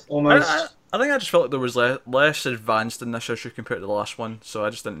 Celestials, almost. I think I just felt like there was less advanced in this issue compared to the last one, so I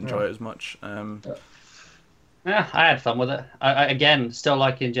just didn't enjoy it as much. Yeah, I had fun with it. Again, still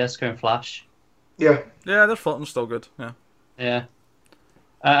liking Jessica and Flash. Yeah. Yeah, their Fulton's still good. Yeah. Yeah.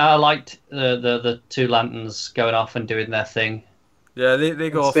 I liked the two lanterns going off and doing their thing. Yeah, they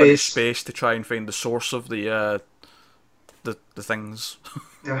go In off into space. space to try and find the source of the things.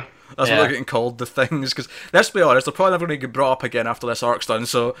 Yeah. That's what they're getting called, the things. Because let's be honest, they're probably never going to get brought up again after this arc's done.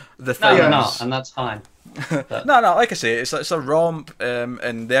 So the No, things. they're not, and that's fine. But, No, like I say, it's a romp,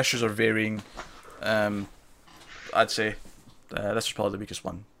 and the issues are varying. I'd say this is probably the weakest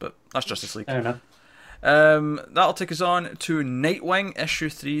one, but that's Justice League. fair enough. That'll take us on to Nightwing issue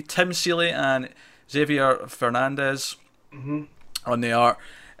 3. Tim Seeley and Xavier Fernandez on the art.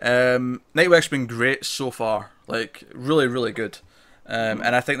 Nightwing's been great so far, like really, really good.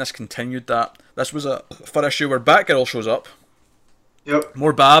 And I think this continued that. This was a fun issue where Batgirl shows up. Yep.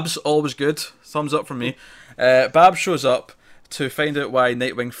 More Babs, always good. Thumbs up from me. Babs shows up to find out why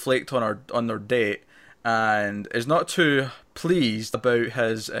Nightwing flaked on their date, and is not too pleased about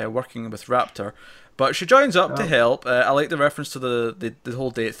his working with Raptor. But she joins up to help. I like the reference to the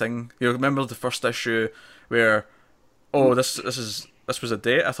whole date thing. You remember the first issue where, this was a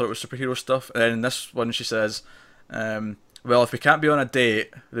date. I thought it was superhero stuff. And then in this one she says, well, if we can't be on a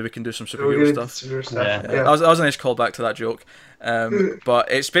date, then we can do some superhero stuff. Yeah. That was a nice callback to that joke.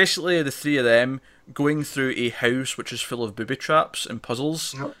 But it's basically the three of them going through a house which is full of booby traps and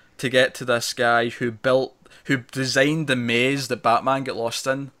puzzles to get to this guy who designed the maze that Batman got lost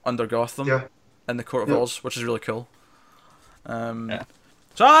in under Gotham in the Court of Oz, which is really cool.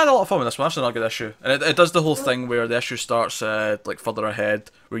 So I had a lot of fun with this one. That's another good issue, and it does the whole thing where the issue starts like further ahead,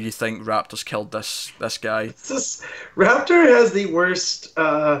 where you think Raptor's killed this guy. Raptor has the worst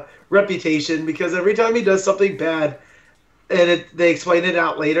reputation because every time he does something bad, and they explain it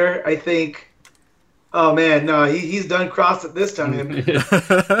out later, I think, oh man, no, he's done crossed it this time.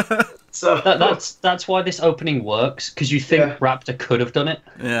 So that's why this opening works, because you think Raptor could have done it.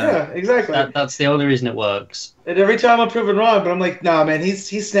 Yeah, exactly. That's the only reason it works. And every time I'm proven wrong, but I'm like, nah, man,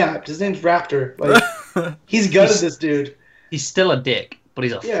 he's snapped. His name's Raptor. Like, he's gutted this dude. He's still a dick, but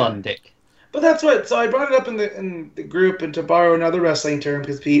he's a fun dick. But that's what. So I brought it up in the group, and to borrow another wrestling term,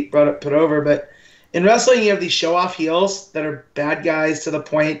 because Pete put over. But in wrestling, you have these show off heels that are bad guys to the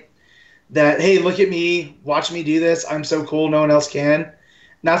point that, hey, look at me, watch me do this. I'm so cool, no one else can.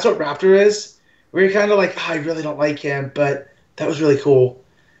 And that's what Raptor is. We're kind of like, I really don't like him, but that was really cool.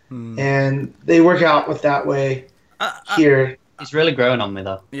 And they work out with that way here. He's really growing on me,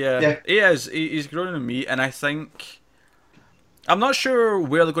 though. Yeah. He is. He's growing on me, and I think... I'm not sure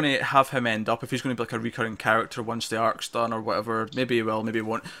where they're going to have him end up, if he's going to be like a recurring character once the arc's done or whatever. Maybe he will, maybe he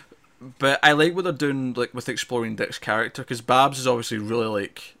won't. But I like what they're doing like with exploring Dick's character, because Babs is obviously really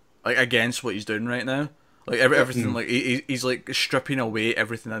like against what he's doing right now. Like everything, like he's like stripping away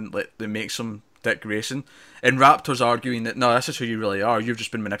everything that makes him Dick Grayson. And Raptor's arguing that no, this is who you really are. You've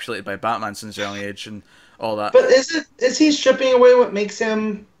just been manipulated by Batman since a young age and all that. But is he stripping away what makes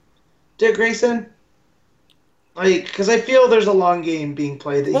him Dick Grayson? Like, because I feel there's a long game being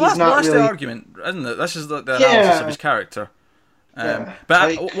played that he's not that's really. the argument, isn't it? This is the analysis of his character.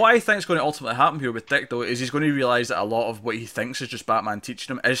 But what I think is going to ultimately happen here with Dick, though, is he's going to realise that a lot of what he thinks is just Batman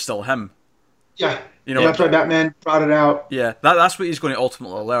teaching him is still him. Yeah, you know, that's why Batman brought it out. Yeah, that's what he's going to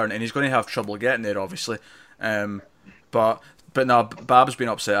ultimately learn, and he's going to have trouble getting there, obviously. But no, Bab's been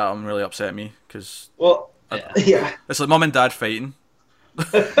upset at him, really upset me, because it's like mum and dad fighting.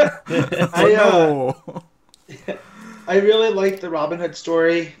 I really like the Robin Hood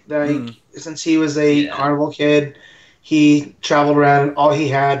story. Like, since he was a carnival kid, he traveled around. All he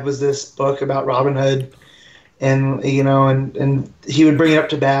had was this book about Robin Hood, and and he would bring it up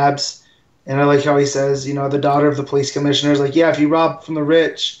to Babs. And I like how he says, the daughter of the police commissioner is like, yeah, if you rob from the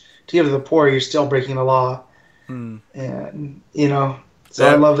rich to give to the poor, you're still breaking the law. And so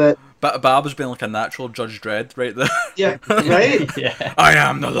I love that. But Babs being like a natural Judge Dredd right there. Yeah, right. Yeah, I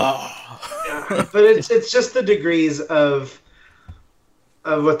am the law. Yeah, but it's just the degrees of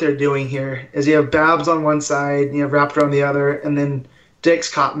what they're doing here. Is you have Babs on one side, and you have Raptor on the other, and then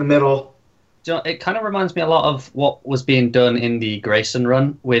Dick's caught in the middle. It kind of reminds me a lot of what was being done in the Grayson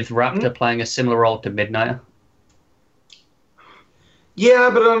run, with Raptor playing a similar role to Midnighter.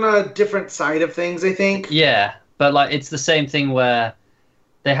 Yeah, but on a different side of things, I think. Yeah, but like it's the same thing where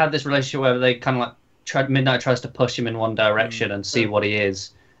they had this relationship where they kind of like Midnight tries to push him in one direction and see what he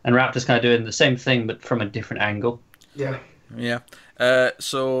is, and Raptor's kind of doing the same thing but from a different angle. Yeah. Yeah.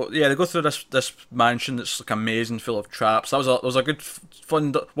 So they go through this mansion that's like amazing, full of traps. That was a good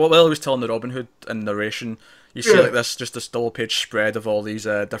fun. While he was telling the Robin Hood in narration, you see like this double page spread of all these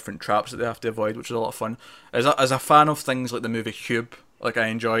different traps that they have to avoid, which is a lot of fun. As a fan of things like the movie Cube, Like, I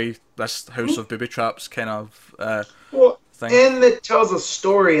enjoy this House of Booby Traps kind of thing. And it tells a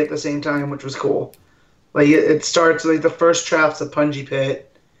story at the same time, which was cool. Like, it starts, like, the first trap's a Punji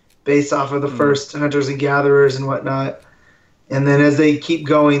Pit, based off of the first Hunters and Gatherers and whatnot. And then as they keep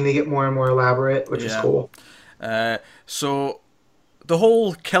going, they get more and more elaborate, which is cool. So, the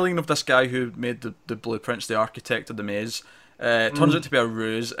whole killing of this guy who made the blueprints, the architect of the maze, turns out to be a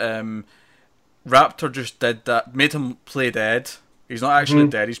ruse. Raptor just did that, made him play dead. He's not actually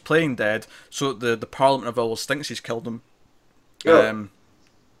dead, he's playing dead, so the Parliament of Owls thinks he's killed him. Yep.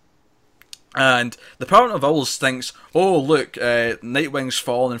 And the Parliament of Owls thinks, oh look, Nightwing's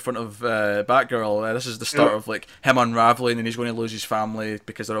fallen in front of Batgirl. This is the start of like him unraveling, and he's going to lose his family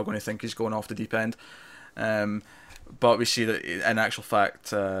because they're all going to think he's going off the deep end. But we see that in actual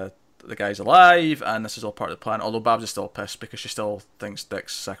fact, the guy's alive, and this is all part of the plan. Although Babs is still pissed because she still thinks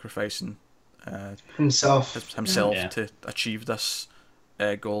Dick's sacrificing himself to achieve this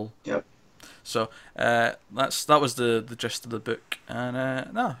goal. Yep. So that was the gist of the book,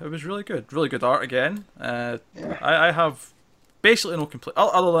 and no, it was really good art again. I have basically no complaint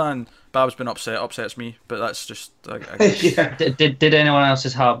other than Babs being upsets me, but that's just I yeah. Did anyone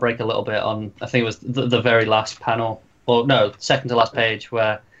else's heart break a little bit on? I think it was the very last panel, or no, second to last page,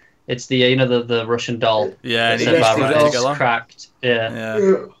 where it's the the Russian doll. Yeah, and it's cracked.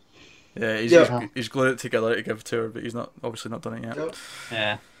 Yeah. He's glued it together to give to her, but he's obviously not done it yet. Yep.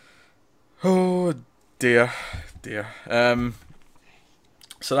 Yeah. Oh dear.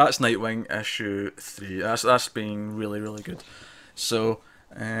 So that's Nightwing issue 3. That's being really, really good. So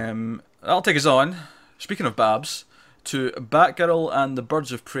that'll take us on. Speaking of Babs, to Batgirl and the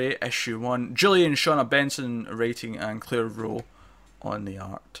Birds of Prey issue 1. Julian Shauna Benson writing and Claire Rowe on the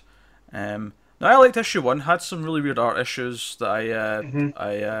art. Now I liked issue 1. Had some really weird art issues that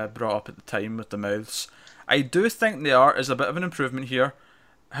I brought up at the time with the mouths. I do think the art is a bit of an improvement here.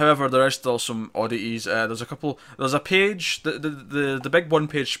 However, there is still some oddities. There's a page, the big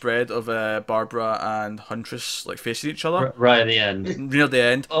 1-page spread of Barbara and Huntress like facing each other. Right at the end. Near the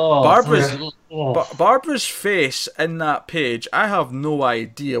end. Oh, Barbara's face in that page, I have no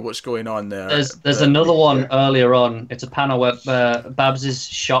idea what's going on there. There's another one earlier on. It's a panel where Babs is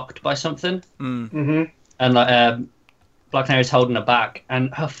shocked by something. Mm-hmm. And Black Canary's holding her back.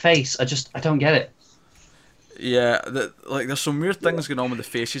 And her face, I don't get it. Yeah, there's some weird things going on with the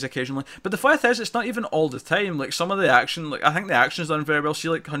faces occasionally, but the fact is, it's not even all the time. Like some of the action, I think the action's done very well. See,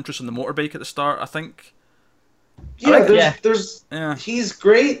 like Huntress on the motorbike at the start, I think. There's he's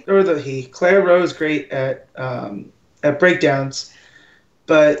great, Claire Rowe's great at breakdowns,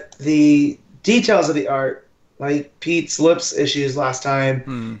 but the details of the art, like Pete's lips issues last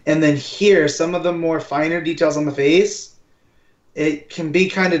time, and then here some of the more finer details on the face, it can be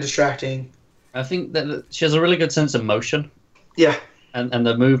kind of distracting. I think that she has a really good sense of motion. Yeah. And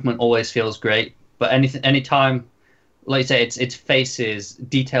the movement always feels great. But any time, like you say, its faces,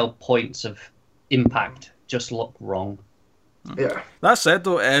 detailed points of impact just look wrong. Yeah. That said,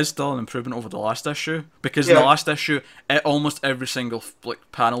 though, it is still an improvement over the last issue. Because in the last issue, almost every single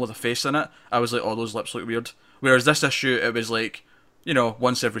panel with a face in it, I was like, oh, those lips look weird. Whereas this issue, it was like,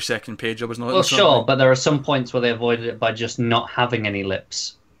 once every second page I was noticing. Well, sure, but there are some points where they avoided it by just not having any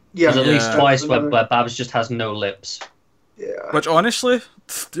lips. Yeah, there's at least twice where Babs just has no lips. Yeah. Which honestly,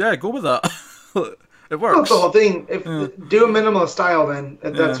 go with that. It works. That's the whole thing. Do a minimalist style, then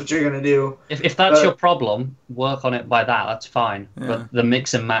if that's what you're gonna do. If that's your problem, work on it by that. That's fine. Yeah. But the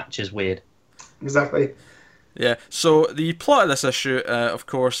mix and match is weird. Exactly. Yeah. So the plot of this issue, of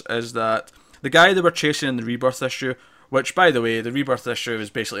course, is that the guy they were chasing in the Rebirth issue, which, by the way, the Rebirth issue is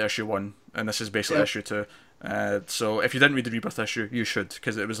basically issue 1, and this is basically issue 2. So if you didn't read the Rebirth issue, you should,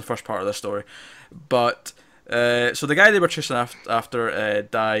 because it was the first part of the story. But so the guy they were chasing after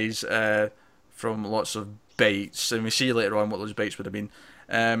dies from lots of bites, and we see later on what those bites would have been.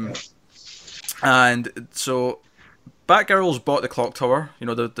 And so Batgirl's bought the clock tower,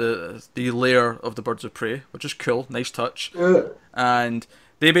 the lair of the Birds of Prey, which is cool, nice touch. And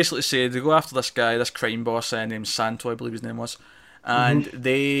they basically say they go after this guy, this crime boss named Santo, I believe his name was, and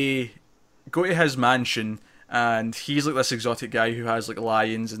they go to his mansion. And he's like this exotic guy who has like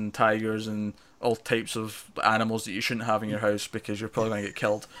lions and tigers and all types of animals that you shouldn't have in your house because you're probably going to get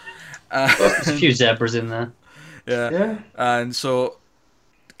killed. There's a few zebras in there. Yeah. And so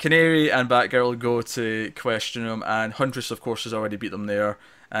Canary and Batgirl go to question him, and Huntress, of course, has already beat them there.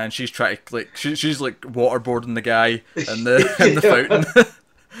 And she's trying to she's waterboarding the guy in the fountain.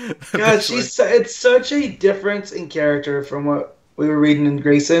 God, it's such a difference in character from what we were reading in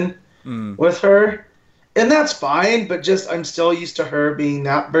Grayson with her. And that's fine, but I'm still used to her being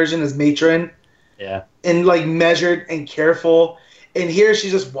that version as matron. Yeah. And measured and careful. and here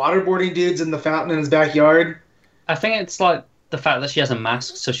she's just waterboarding dudes in the fountain in his backyard. I think it's like the fact that she has a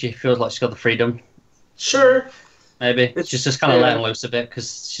mask, so she feels like she's got the freedom. Sure. Maybe she's just kind of letting loose a bit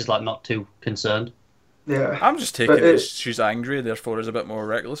because she's like not too concerned. Yeah. I'm just taking it she's angry, therefore is a bit more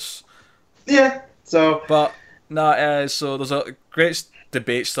reckless. Yeah. So. But so there's a great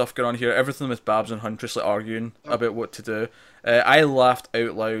debate stuff going on here. Everything with Babs and Huntress like arguing about what to do. I laughed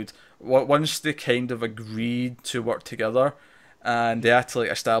out loud once they kind of agreed to work together, and they had to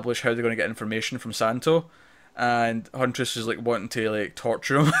like establish how they're going to get information from Santo. And Huntress is like wanting to like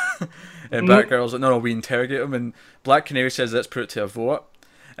torture him, and Batgirl's like, no, we interrogate him. And Black Canary says, let's put it to a vote.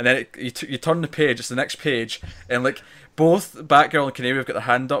 And then you turn the page, it's the next page, and like both Batgirl and Canary have got their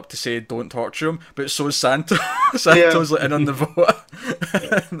hand up to say don't torture him, but so is Santo. Santo's like in on the vote.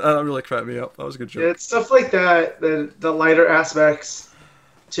 And that really cracked me up. That was a good joke. Yeah, it's stuff like that, the lighter aspects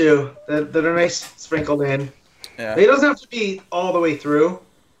too, that are nice sprinkled in. Yeah. It doesn't have to be all the way through,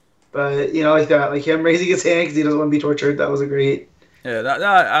 but like that, like him raising his hand because he doesn't want to be tortured. That was a great.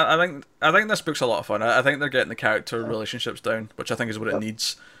 Yeah, I think this book's a lot of fun. I think they're getting the character relationships down, which I think is what it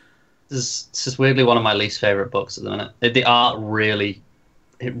needs. This is weirdly one of my least favorite books at the minute. The art really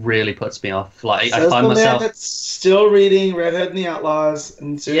puts me off. Like I find myself man that's still reading Red Hood and the Outlaws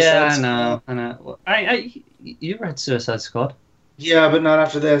and Suicide Squad. I know. You read Suicide Squad? Yeah, but not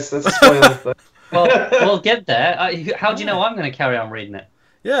after this. That's a spoiler. But... well, we'll get there. How do you know I'm going to carry on reading it?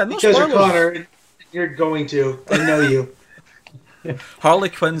 Yeah, no because spoilers. You're Connor. You're going to. I know you. Harley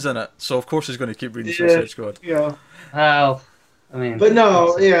Quinn's in it, so of course he's going to keep reading Suicide Squad. Yeah. Well, I mean. But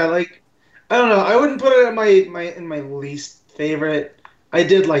no, like I don't know. I wouldn't put it in my least favorite. I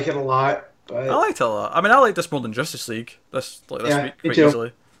did like it a lot, but I liked it a lot. I mean, I like this more than Justice League this week quite too.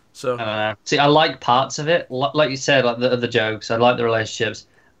 easily. So I don't know. See, I like parts of it, like you said, like the jokes. I like the relationships.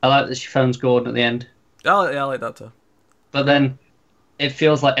 I like that she phones Gordon at the end. I like that too. But then it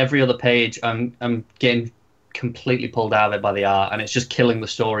feels like every other page, I'm getting completely pulled out of it by the art, and it's just killing the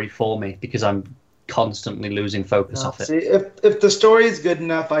story for me because I'm constantly losing focus off it. See, if the story is good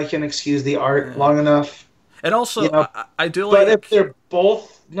enough, I can excuse the art long enough. And also, I do like. But if they're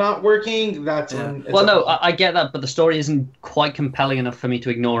both not working, that's when. Well, no, I get that, but the story isn't quite compelling enough for me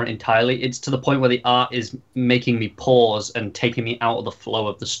to ignore it entirely. It's to the point where the art is making me pause and taking me out of the flow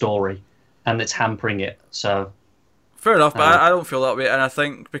of the story, and it's hampering it. So. Fair enough, but I don't feel that way, and I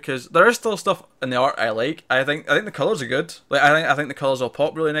think because there is still stuff in the art I like. I think the colours are good. Like I think the colours all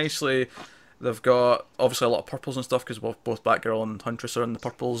pop really nicely. They've got obviously a lot of purples and stuff because both Batgirl and Huntress are in the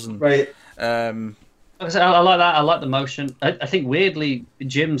purples and right. I like that. I like the motion. I think weirdly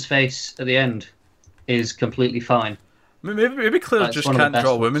Jim's face at the end is completely fine. Maybe Claire just can't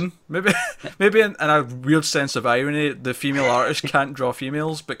draw women. Maybe in a weird sense of irony, the female artist can't draw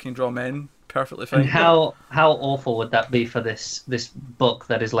females but can draw men perfectly fine. And how awful would that be for this book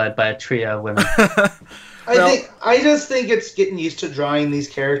that is led by a trio of women? I just think it's getting used to drawing these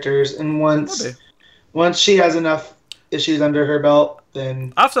characters, and once she has enough issues under her belt,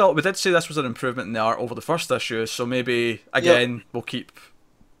 then after all, we did say this was an improvement in the art over the first issue, so maybe again we'll keep.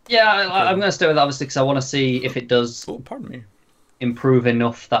 Yeah, I'm going to stay with it obviously because I want to see if it does. Oh, pardon me. Improve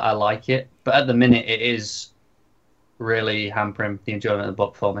enough that I like it, but at the minute it is really hampering the enjoyment of the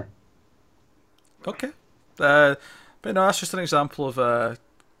book for me. Okay, but no, that's just an example of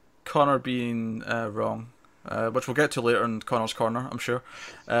Connor being wrong, which we'll get to later in Connor's Corner, I'm sure.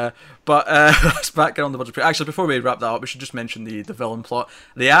 But let's back on the budget. Actually, before we wrap that up, we should just mention the villain plot.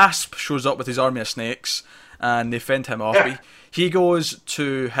 The Asp shows up with his army of snakes, and they fend him off. But he goes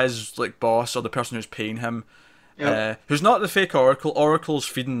to his boss, or the person who's paying him, who's not the fake Oracle. Oracle's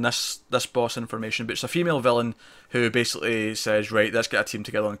feeding this boss information, but it's a female villain who basically says, right, let's get a team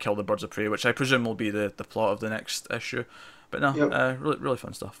together and kill the Birds of Prey, which I presume will be the plot of the next issue. But no, really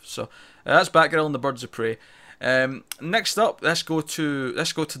fun stuff. So that's Batgirl and the Birds of Prey. Next up, let's go to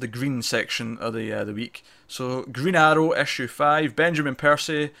the green section of the week. So Green Arrow issue 5, Benjamin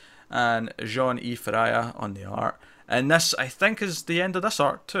Percy and Jean E. Ferreira on the art. And this, I think, is the end of this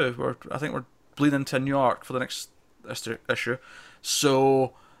arc too. I think we're bleeding into a new arc for the next issue.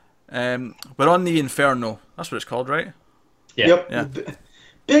 So we're on the Inferno. That's what it's called, right? Yeah. Yep. Yeah.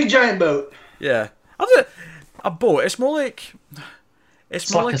 Big giant boat. Yeah. A boat. It's more like.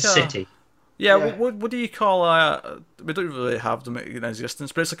 It's more like a city. Yeah. What do you call we don't really have them in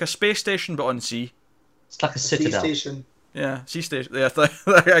existence, but it's like a space station but on sea. It's like a citadel. Sea station. Yeah, sea station. Yeah,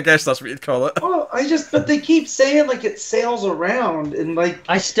 I guess that's what you'd call it. Well, but they keep saying it sails around and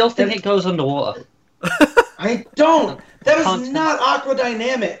I still think it goes underwater. I don't. That is not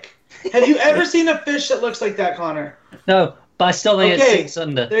aquadynamic. Have you ever seen a fish that looks like that, Connor? No, but I still think it sinks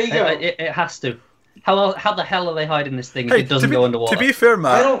under. There you go. It has to. How the hell are they hiding this thing if Hey, it doesn't go underwater? To be fair,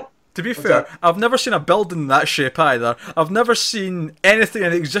 Matt. I don't. To be fair, I've never seen a building that shape either. I've never seen anything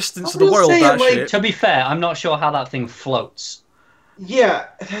in existence of the world that shape. To be fair, I'm not sure how that thing floats. Yeah,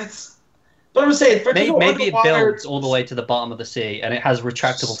 that's. But I'm saying, maybe it builds all the way to the bottom of the sea, and it has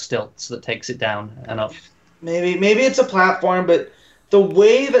retractable stilts that takes it down and up. Maybe it's a platform, but the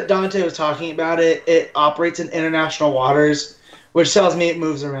way that Dante was talking about it, it operates in international waters, which tells me it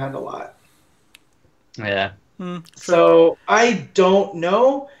moves around a lot. Yeah. So I don't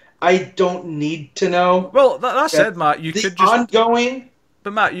know. I don't need to know. Well, that said, Matt, you could just ongoing.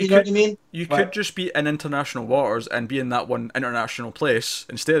 But Matt, you know what I mean? You could just be in international waters and be in that one international place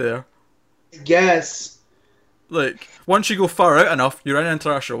and stay there. I guess. Like, once you go far out enough, you're in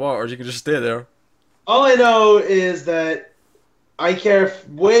international waters, you can just stay there. All I know is that I care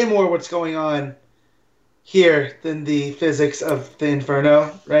way more what's going on here than the physics of the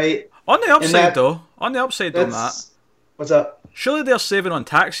Inferno, right? On the upside, though, Matt. What's up? Surely they're saving on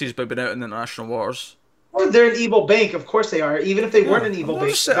taxis by being out in international waters. Well, they're an evil bank, of course they are. Even if they weren't an evil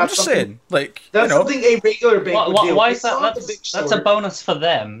bank, I'm just saying, like, that's something a regular bank would do. Why is that? That's a bonus for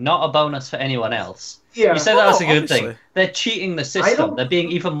them, not a bonus for anyone else. Yeah. You said that's a good thing. They're cheating the system. They're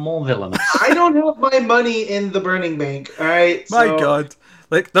being even more villainous. I don't have my money in the burning bank. All right. My God,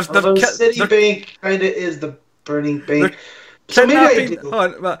 like there's Citibank kind of is the burning bank. So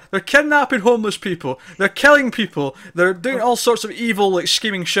they're kidnapping homeless people. They're killing people. They're doing all sorts of evil, like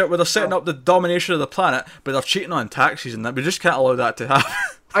scheming shit where they're setting up the domination of the planet. But they're cheating on taxis and that. We just can't allow that to happen.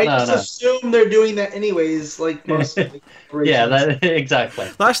 I assume they're doing that anyways, like most. Yeah, exactly.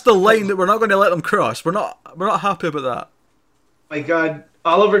 That's the line that we're not going to let them cross. We're not happy about that. My God,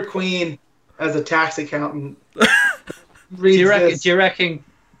 Oliver Queen as a tax accountant. Do you reckon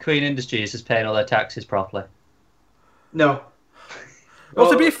Queen Industries is paying all their taxes properly? No. Well,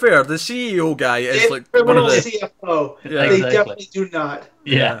 to be fair, the CEO guy is like one of the CFO. Yeah, they definitely do not.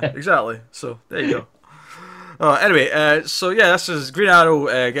 Yeah, exactly. So there you go. Anyway, so yeah, this is Green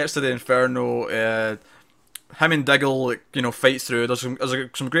Arrow gets to the Inferno. Him and Diggle, like, fight through. There's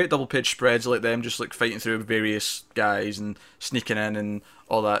some great double page spreads like them just like fighting through various guys and sneaking in and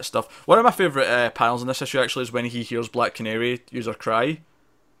all that stuff. One of my favourite panels in this issue actually is when he hears Black Canary use her cry.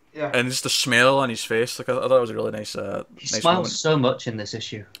 Yeah. And just the smile on his face, like I thought it was a really nice. He smiles so much in this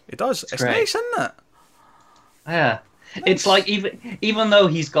issue. He does. It's nice, isn't it? Yeah. Nice. It's like even though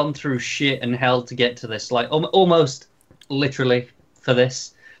he's gone through shit and hell to get to this, like almost literally for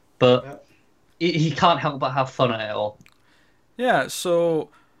this, but he can't help but have fun at it all. Yeah. So,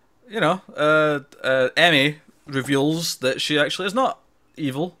 Emmy reveals that she actually is not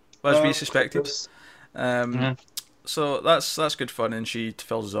evil, as we suspected. So that's good fun, and she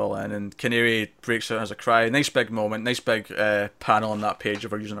fills us all in, and Canary breaks out as a cry. Nice big moment, nice big panel on that page of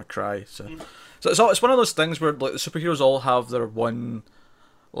her using her cry. So it's one of those things where like the superheroes all have their one,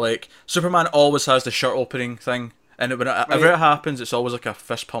 like Superman always has the shirt opening thing, and whenever it happens, it's always like a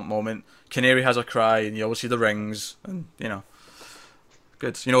fist pump moment. Canary has a cry, and you always see the rings, and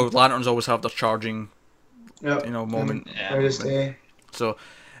good. Lanterns always have their charging, moment. So,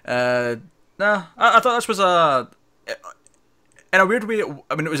 I thought this was in a weird way,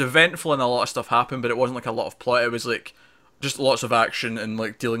 it was eventful and a lot of stuff happened, but it wasn't like a lot of plot. It was like just lots of action and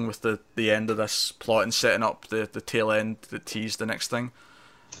like dealing with the end of this plot and setting up the tail end that teased the next thing.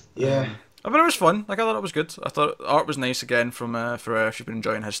 Yeah. But it was fun. Like I thought it was good. I thought art was nice again from for if you've been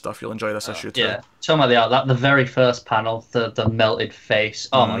enjoying his stuff, you'll enjoy this issue too. Yeah. Talking about the art, the very first panel, the melted face.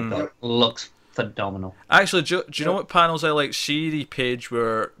 Oh my God, looks phenomenal. Actually, do you know what panels I like? See the page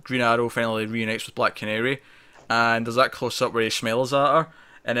where Green Arrow finally reunites with Black Canary. And there's that close up where he smiles at her,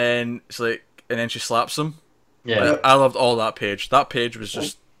 and then then she slaps him. Yeah, like, I loved all that page. That page was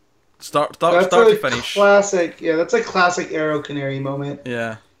just start to finish. Classic, yeah. That's a classic Arrow Canary moment.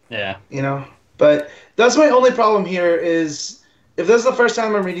 Yeah. But that's my only problem here is if this is the first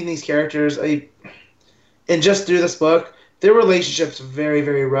time I'm reading these characters, and just through this book, their relationship's very,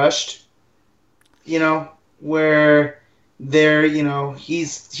 very rushed. Where they're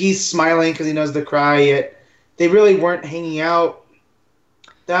he's smiling because he knows the cry yet. They really weren't hanging out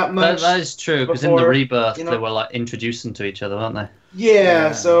that much. That is true, because in the Rebirth, they were like introducing to each other, weren't they?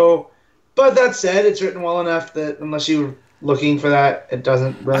 Yeah, so... But that said, it's written well enough that unless you're looking for that, it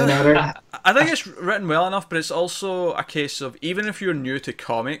doesn't really matter. I think it's written well enough, but it's also a case of, even if you're new to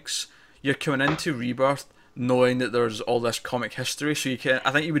comics, you're coming into Rebirth knowing that there's all this comic history, so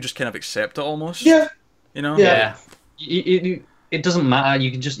I think you would just kind of accept it almost. Yeah. Yeah. It doesn't matter,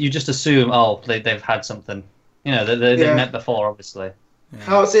 you just assume, they've had something. They met before, obviously.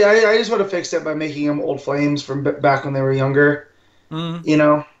 Yeah. I just would have fixed it by making them old flames from back when they were younger.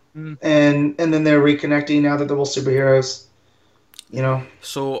 and then they're reconnecting now that they're both superheroes. You know.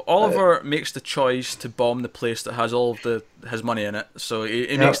 So Oliver makes the choice to bomb the place that has all of his money in it. So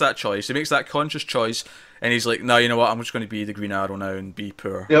he makes that choice. He makes that conscious choice, and he's like, "No, you know what? I'm just going to be the Green Arrow now and be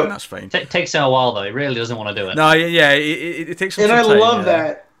poor, and that's fine." Takes him a while though. He really doesn't want to do it. No, it takes him and some time. And I love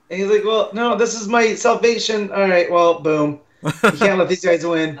that. And he's like, "Well, no, this is my salvation. All right, well, boom. You can't let these guys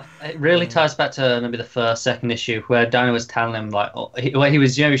win." It really ties back to maybe the second issue where Dino was telling him like, where he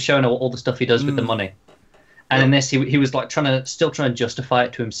was showing all the stuff he does with the money. And in this, he was like still trying to justify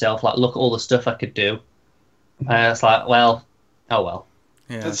it to himself. Like, look at all the stuff I could do. And it's like, well, oh well.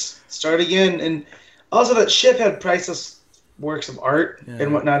 Yeah. Let's start again. And also, that ship had priceless works of art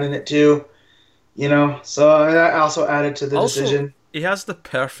and whatnot in it too. You know, so I also added to the decision. He has the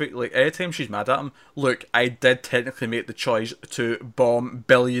perfect, like, anytime she's mad at him, look, I did technically make the choice to bomb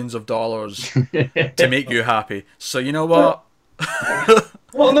billions of dollars to make you happy. So you know what?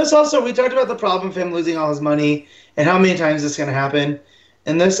 Well, and this also, we talked about the problem of him losing all his money and how many times this is going to happen.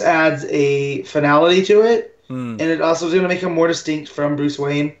 And this adds a finality to it. And it also is going to make him more distinct from Bruce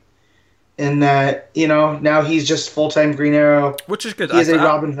Wayne. In that, you know, now he's just full-time Green Arrow. Which is good. He's a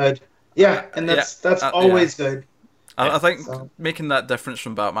Robin Hood. Yeah, and that's always good. I think making that difference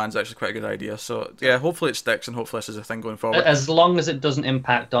from Batman's actually quite a good idea. So, yeah, hopefully it sticks and hopefully this is a thing going forward. As long as it doesn't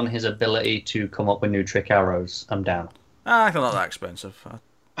impact on his ability to come up with new trick arrows, I'm down. I think not that expensive.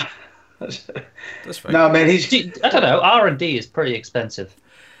 That's fine. No, man, I don't know. R&D is pretty expensive.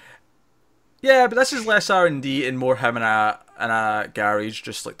 Yeah, but this is less R&D and more him in a garage,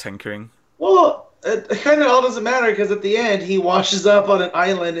 just like tinkering. Well, it kind of all doesn't matter because at the end he washes up on an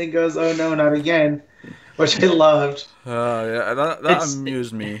island and goes, "Oh no, not again," which I loved. Oh yeah, that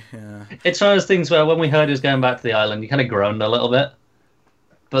amused me. Yeah, it's one of those things where when we heard he was going back to the island, you kind of groaned a little bit.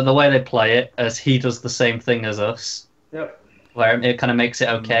 But the way they play it, as he does the same thing as us. Yep. Where it kind of makes it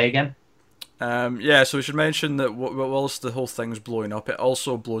okay again. Yeah, so we should mention that whilst the whole thing's blowing up, it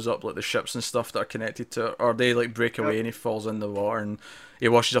also blows up like the ships and stuff that are connected to it, or they like break away and he falls in the water and he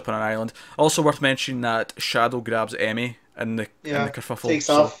washes up on an island. Also worth mentioning that Shadow grabs Emmy in the kerfuffle. Takes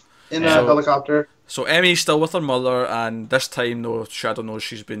off in a helicopter. So Emmy's still with her mother, and this time though Shadow knows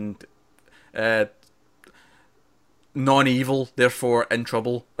she's been non-evil, therefore in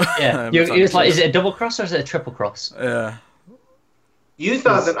trouble. Yeah, he was like, is it a double cross or is it a triple cross? Yeah. You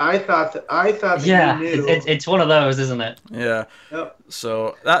thought that I thought that you knew. It's one of those, isn't it? Yeah. Yep.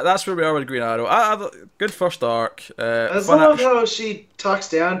 So that's where we are with Green Arrow. Good first arc. I love how she talks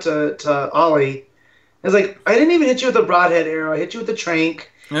down to Ollie. It's like, I didn't even hit you with a broadhead arrow. I hit you with a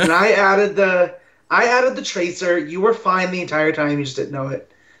trank, and I added the tracer. You were fine the entire time. You just didn't know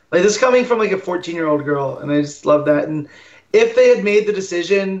it. Like, this is coming from like a 14-year-old girl, and I just love that. And if they had made the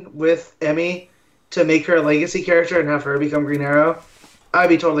decision with Emmy to make her a legacy character and have her become Green Arrow, I'd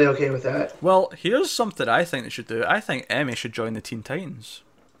be totally okay with that. Well, here's something I think they should do. I think Emmy should join the Teen Titans.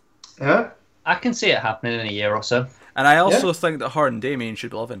 Yeah? I can see it happening in a year or so. And I also think that her and Damien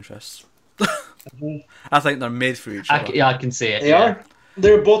should be love interests. I think they're made for each other. I can see it. They are.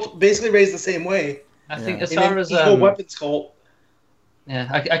 They're both basically raised the same way. I think as far as equal weapons cult. Yeah,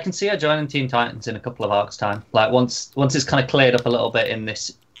 I can see her joining Teen Titans in a couple of arcs' time. Like once it's kind of cleared up a little bit in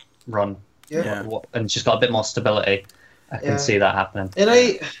this run, and she's got a bit more stability. I can see that happening. And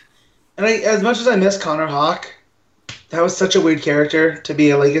I, as much as I miss Connor Hawke, that was such a weird character to be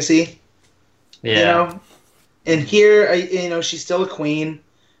a legacy. Yeah. You know, and here, she's still a queen,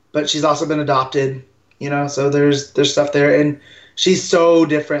 but she's also been adopted. You know, so there's stuff there, and she's so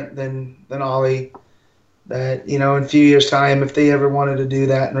different than Ollie that in a few years' time, if they ever wanted to do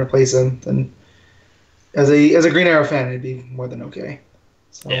that and replace him, then as a Green Arrow fan, it'd be more than okay.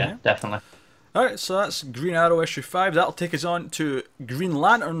 So. Yeah, definitely. Alright, so that's Green Arrow issue 5. That'll take us on to Green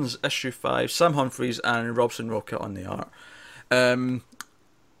Lanterns issue 5. Sam Humphries and Robson Rocket on the art.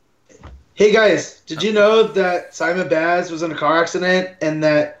 Hey guys, did you know that Simon Baz was in a car accident and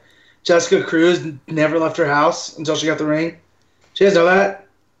that Jessica Cruz never left her house until she got the ring? Did you guys know that?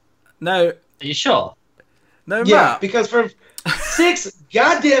 No. Are you sure? No, yeah, Matt. Because for 6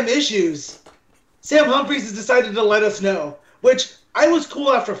 goddamn issues, Sam Humphries has decided to let us know, which I was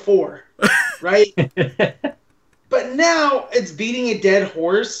cool after 4. Right? But now it's beating a dead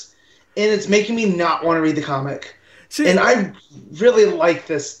horse, and it's making me not want to read the comic. See, and I really like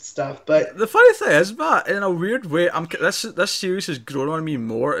this stuff, but the funny thing is, Matt, in a weird way, this series has grown on me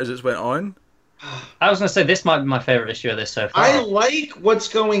more as it's went on. I was going to say, this might be my favorite issue of this so far. I like what's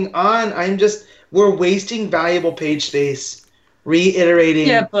going on. We're wasting valuable page space, reiterating.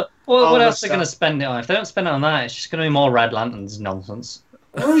 Yeah, but what else are they going to spend it on? If they don't spend it on that, it's just going to be more Red Lanterns nonsense.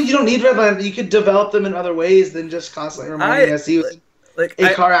 Well, you don't need Red Lantern. You could develop them in other ways than just constantly reminding us he was like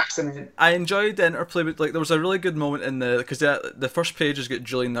a car accident. I enjoyed the interplay, but like there was a really good moment in because the first pages get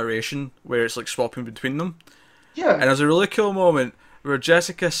Julian narration where it's like swapping between them. Yeah. And there's a really cool moment where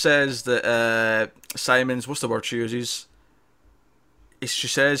Jessica says that Simon's, what's the word she uses? She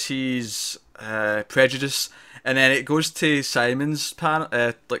says he's prejudiced, and then it goes to Simon's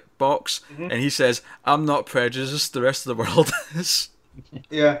like box, and he says, "I'm not prejudiced. The rest of the world is."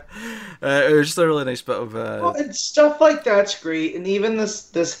 Yeah. It was just a really nice bit of. Well, and stuff like that's great, and even this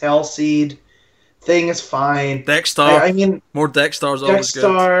Hellseed thing is fine. Dexter. I mean, more Dexter's always good.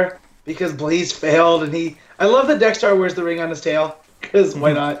 Dexter, because Blaze failed, and I love that Dexter wears the ring on his tail, because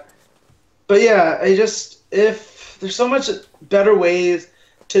why not? But yeah, if there's so much better ways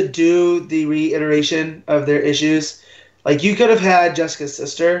to do the reiteration of their issues, like you could have had Jessica's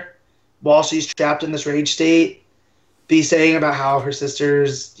sister, while she's trapped in this rage state, be saying about how her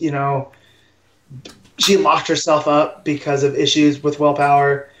sister's, she locked herself up because of issues with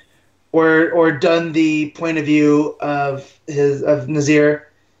willpower, or done the point of view of Nazir,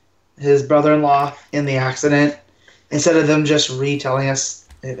 his brother-in-law, in the accident, instead of them just retelling us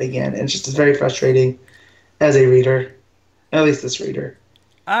it again. And it's just very frustrating as a reader, at least this reader.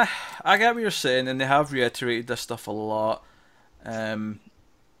 I get what you're saying, and they have reiterated this stuff a lot.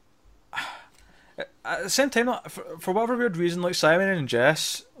 At the same time, for whatever weird reason, like Simon and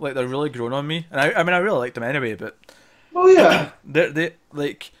Jess, like they're really grown on me, and I mean I really like them anyway. But oh yeah, they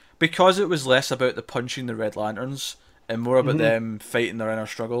like, because it was less about the punching the Red Lanterns and more about them fighting their inner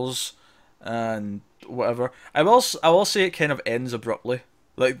struggles and whatever. I will say it kind of ends abruptly,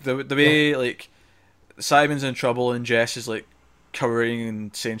 like the way like Simon's in trouble and Jess is like cowering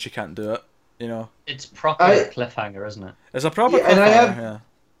and saying she can't do it. It's proper a cliffhanger, isn't it? It's a proper cliffhanger. And I have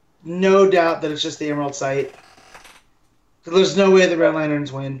no doubt that it's just the Emerald Sight. There's no way the Red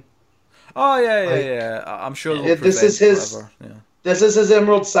Lanterns win. Oh yeah. I'm sure this is his. This is his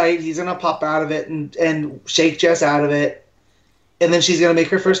Emerald Sight. He's gonna pop out of it and shake Jess out of it, and then she's gonna make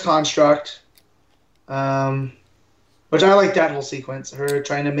her first construct. Which I like that whole sequence. Her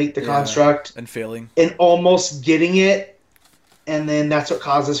trying to make the construct and failing and almost getting it, and then that's what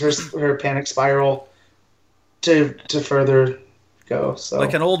causes her panic spiral to further go. So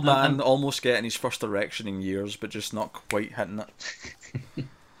like an old man almost getting his first erection in years, but just not quite hitting it.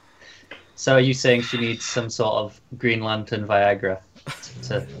 So are you saying she needs some sort of Green Lantern Viagra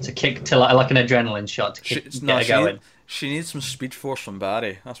to kick to like an adrenaline shot to get her going? She needs some Speed Force from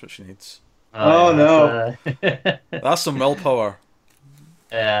Barry. That's what she needs. Oh no, that's some willpower.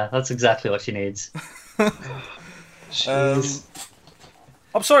 Yeah, that's exactly what she needs.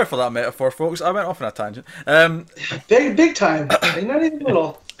 I'm sorry for that metaphor, folks. I went off on a tangent. Big time. Not even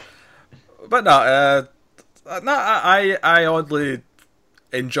little. But no, I oddly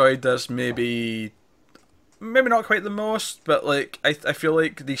enjoyed this. Maybe not quite the most, but like I feel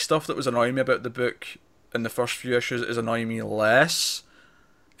like the stuff that was annoying me about the book in the first few issues is annoying me less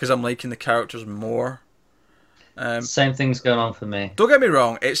because I'm liking the characters more. Same thing's going on for me. Don't get me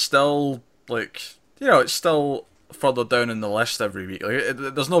wrong. It's still like it's still further down in the list every week. Like,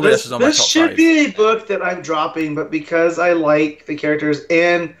 there's no way this is on my top 5. This should be a book that I'm dropping, but because I like the characters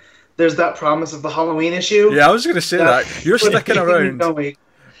and there's that promise of the Halloween issue. Yeah, I was going to say that. You're sticking around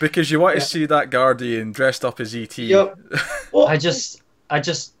because you want to see that Guardian dressed up as E.T. Yep. Well, I just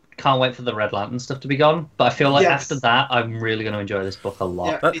can't wait for the Red Lantern stuff to be gone. But I feel like after that, I'm really going to enjoy this book a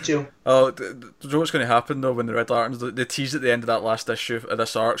lot. Yeah, me too. Oh, do you know what's going to happen though when the Red Lanterns? The tease at the end of that last issue of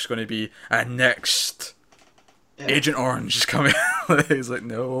this arc is going to be next. Agent Orange is coming. He's like,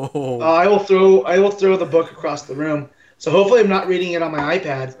 no. I will throw the book across the room. So hopefully I'm not reading it on my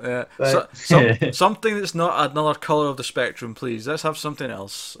iPad. Yeah. Something that's not another color of the spectrum, please. Let's have something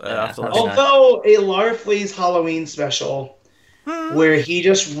else. Although a Larfleeze Halloween special, where he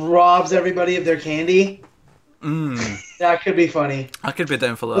just robs everybody of their candy, that could be funny. I could be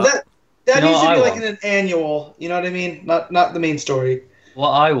down for that. That needs to be like an annual. You know what I mean? Not the main story.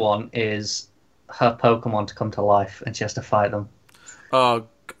 What I want is her Pokemon to come to life, and she has to fight them. Oh,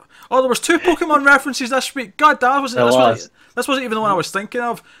 there was 2 Pokemon references this week. God damn, this wasn't even the one I was thinking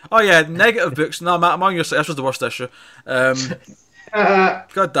of. Oh yeah, negative books. No, I'm on your side. This was the worst issue.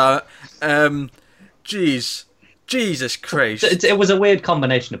 God damn it. Jesus Christ. It was a weird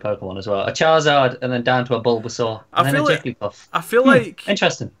combination of Pokemon as well. A Charizard and then down to a Bulbasaur and then a Jigglypuff. I feel like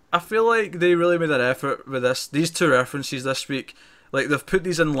interesting. I feel like they really made an effort with these 2 references this week. Like, they've put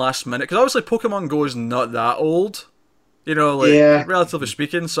these in last minute. Because obviously Pokemon Go is not that old. Relatively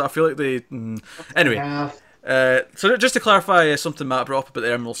speaking. So I feel like they... Anyway. Yeah. So just to clarify something Matt brought up about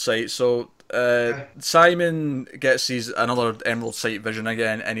the Emerald Sight. So Simon gets another Emerald Sight vision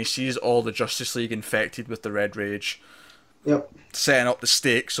again. And he sees all the Justice League infected with the Red Rage. Yep. Setting up the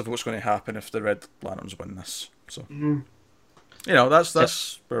stakes of what's going to happen if the Red Lanterns win this. So, you know,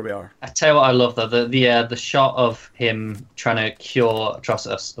 that's where we are. I tell you what, I love though the shot of him trying to cure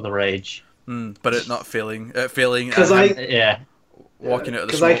Atrocitus of the Rage, but it not failing, because walking out of the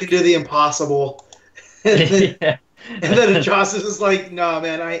because smoke. I can do the impossible, and then Atrocitus is like, "No,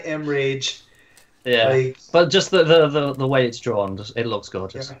 man, I am Rage." Yeah, like, but just the way it's drawn, it looks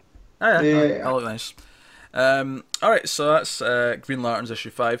gorgeous. That look nice. Alright, so that's Green Lanterns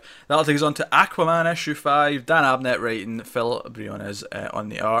issue 5. That'll take us on to Aquaman issue 5. Dan Abnett writing, Phil Briones on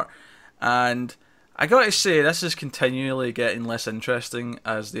the art. And I gotta say, this is continually getting less interesting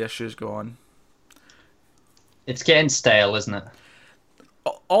as the issues go on. It's getting stale, isn't it?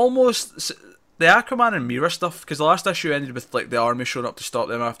 Almost. The Aquaman and Mira stuff, because the last issue ended with like the army showing up to stop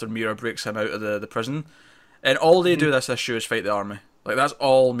them after Mira breaks him out of the prison. And all they do this issue is fight the army. Like, that's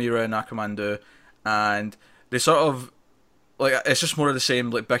all Mira and Aquaman do. And they sort of, like, it's just more of the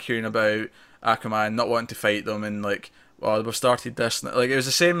same, like, bickering about Aquaman not wanting to fight them and, like, well, we've started this. Like, it was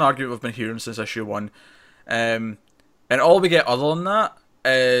the same argument we've been hearing since issue 1. And all we get other than that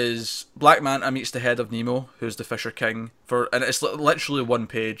is Black Manta meets the head of Nemo, who's the Fisher King, and it's literally 1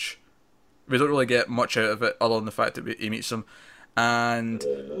 page. We don't really get much out of it other than the fact that he meets him. And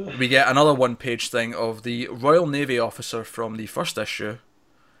we get another 1 page thing of the Royal Navy officer from the first issue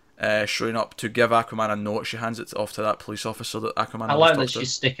showing up to give Aquaman a note. She hands it off to that police officer that Aquaman I like that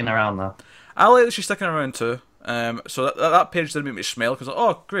she's sticking around though. I like that she's sticking around too. So that page didn't make me smile because,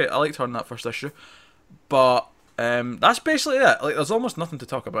 oh great, I liked her in that first issue. But that's basically it. Like, there's almost nothing to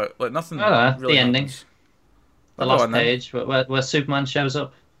talk about. Like, nothing. Really the ending. happens. The last page where Superman shows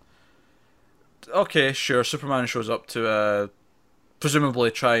up. Okay, sure. Superman shows up to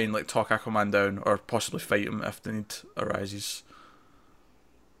presumably try and like talk Aquaman down, or possibly fight him if the need arises.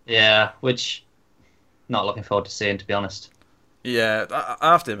 Yeah, which not looking forward to seeing, to be honest. Yeah,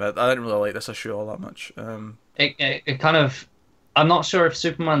 I have to admit, I didn't really like this issue all that much. It kind of, I'm not sure if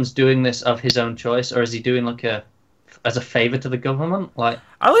Superman's doing this of his own choice, or is he doing like as a favour to the government? Like,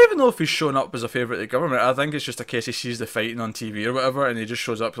 I don't even know if he's showing up as a favourite of the government. I think it's just a case he sees the fighting on TV or whatever, and he just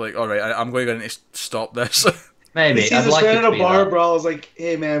shows up like, all right, I'm going to stop this. Maybe. He sees his friend at a bar brawl. I was like,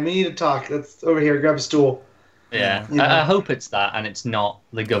 hey man, we need to talk. Let's over here, grab a stool. Yeah, I hope it's that, and it's not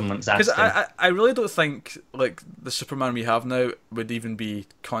the government's asking. Because I really don't think like the Superman we have now would even be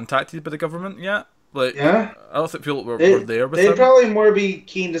contacted by the government yet. Like, I don't think people were there with him. They'd probably more be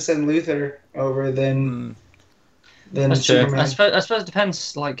keen to send Luthor over than That's Superman. true. I suppose it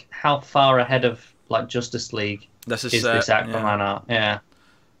depends like how far ahead of like Justice League this Aquaman art. Yeah,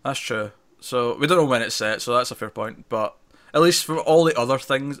 that's true. So we don't know when it's set, so that's a fair point. But at least for all the other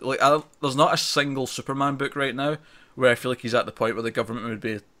things, like there's not a single Superman book right now where I feel like he's at the point where the government would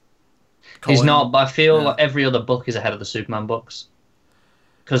be. He's not, but I feel like every other book is ahead of the Superman books.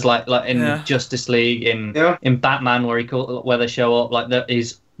 Because like in Justice League, in Batman, where they show up, like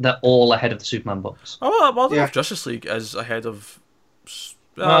they're all ahead of the Superman books. Oh well, I don't know if Justice League is ahead of.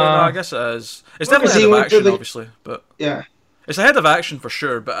 No, I guess it is. It's definitely ahead of action, obviously, but it's ahead of action for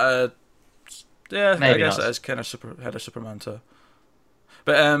sure. But maybe I guess it is kind of ahead of Superman too.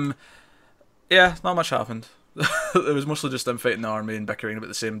 But not much happened. It was mostly just them fighting the army and bickering about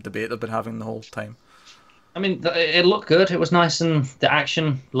the same debate they've been having the whole time. I mean, it looked good. It was nice, and the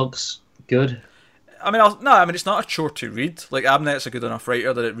action looks good. I mean, it's not a chore to read. Like, Abnett's a good enough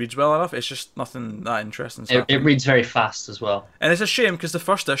writer that it reads well enough. It's just nothing that interesting. It reads very fast as well. And it's a shame, because the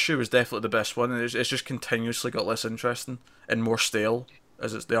first issue was definitely the best one, and it's just continuously got less interesting and more stale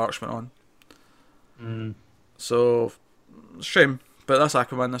as the arcs went on. So, shame. But that's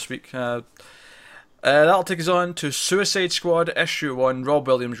Aquaman this week. That'll take us on to Suicide Squad issue 1. Rob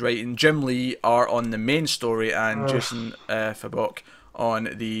Williams writing, Jim Lee are on the main story, and Jason Fabok on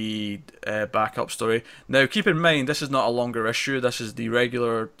the backup story. Now, keep in mind, this is not a longer issue. This is the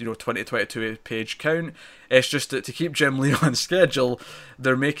regular, 20 to 22 page count. It's just that to keep Jim Lee on schedule,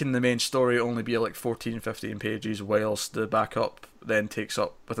 they're making the main story only be like 14, 15 pages, whilst the backup then takes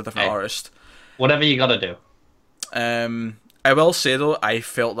up with a different artist. Whatever you gotta do. I will say though, I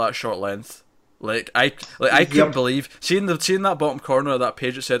felt that short length. I couldn't believe seeing that bottom corner of that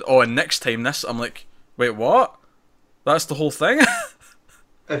page. It said, "Oh, and next time this." I'm like, "Wait, what? That's the whole thing?"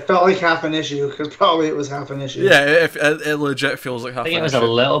 It felt like half an issue, because probably it was half an issue. Yeah, it legit feels like half an issue. I think it was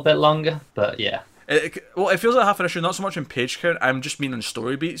a little bit longer, but yeah. It feels like half an issue, not so much in page count. I'm just meaning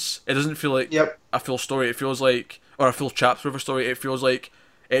story beats. It doesn't feel like a full story. It feels like, or a full chapter of a story. It feels like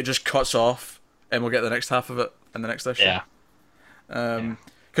it just cuts off, and we'll get the next half of it in the next issue. Yeah.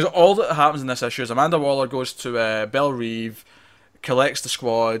 Because all that happens in this issue is Amanda Waller goes to Belle Reve, collects the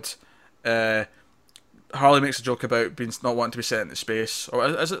squad, Harley makes a joke about being not wanting to be sent into space, or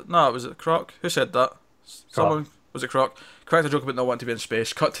is it? No, was it Croc? Who said that? Someone was it Croc? Cracked a joke about not wanting to be in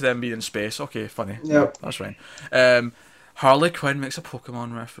space. Cut to them being in space. Okay, funny. Yep, that's fine. Harley Quinn makes a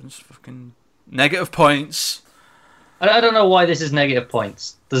Pokemon reference. Fucking negative points. I don't know why this is negative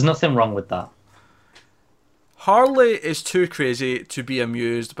points. There's nothing wrong with that. Harley is too crazy to be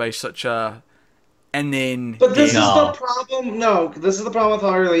amused by such a inane. But this is the problem. No, this is the problem with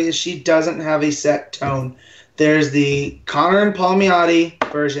Harley is she doesn't have a set tone. There's the Connor and Palmiotti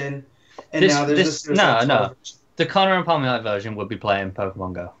version, and now there's the Suicide Squad version. The Connor and Palmiotti version would be playing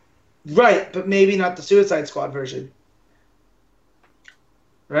Pokemon Go. Right, but maybe not the Suicide Squad version.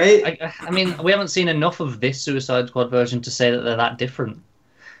 Right? I mean, we haven't seen enough of this Suicide Squad version to say that they're that different.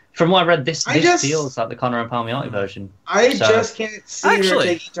 From what I read, this feels like the Connor and Palmiotti version. I just can't see her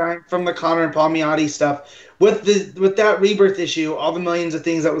taking time from the Connor and Palmiotti stuff with that Rebirth issue, all the millions of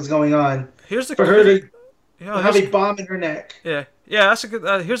things that was going on. Here's the for her to have a bomb in her neck. Yeah, that's a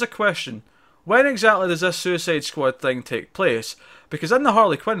good. Here's a question: when exactly does this Suicide Squad thing take place? Because in the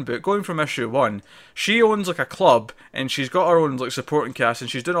Harley Quinn book, going from issue 1, she owns like a club and she's got her own like supporting cast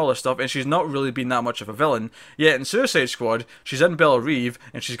and she's doing all this stuff and she's not really been that much of a villain. Yet in Suicide Squad, she's in Bella Reeve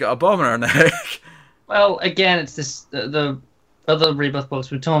and she's got a bomb in her neck. Well, again, it's this the other Rebirth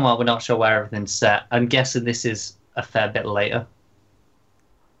books we're talking about. We're not sure where everything's set. I'm guessing this is a fair bit later.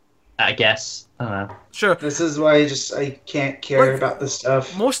 I guess. I don't know. Sure. This is why I can't care about this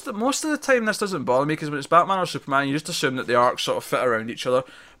stuff. Most of the time, this doesn't bother me because when it's Batman or Superman, you just assume that the arcs sort of fit around each other.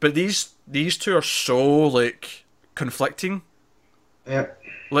 But these two are so like conflicting. Yep.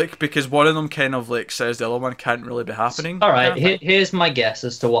 Like because one of them kind of like says the other one can't really be happening. All right. Here's my guess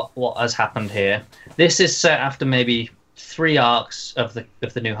as to what has happened here. This is set after maybe 3 arcs of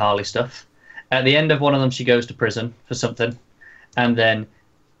the new Harley stuff. At the end of one of them, she goes to prison for something, and then.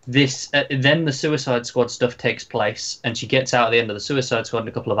 Then the Suicide Squad stuff takes place, and she gets out at the end of the Suicide Squad in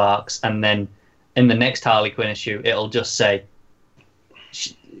a couple of arcs, and then in the next Harley Quinn issue, it'll just say,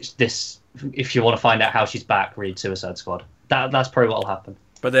 "This, if you want to find out how she's back, read Suicide Squad." That's probably what'll happen.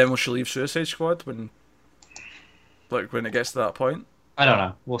 But then will she leave Suicide Squad when it gets to that point? I don't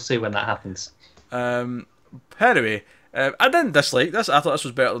know. We'll see when that happens. Anyway, I didn't dislike this. I thought this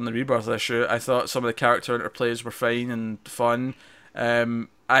was better than the Rebirth issue. I thought some of the character interplays were fine and fun.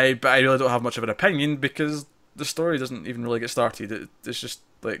 But I really don't have much of an opinion because the story doesn't even really get started. It's just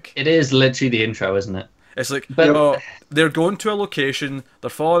like... It is literally the intro, isn't it? It's like, they're going to a location, they're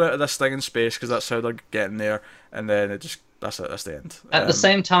falling out of this thing in space because that's how they're getting there, and then that's it, that's the end. At the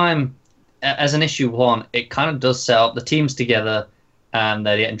same time, as an issue 1, it kind of does set up the teams together and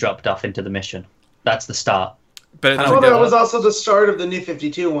they're getting dropped off into the mission. That's the start. But that was also the start of the New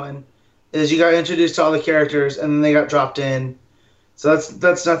 52 one, is you got introduced to all the characters and then they got dropped in. So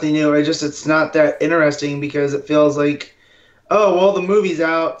that's nothing new. It's not that interesting because it feels like, oh well, the movie's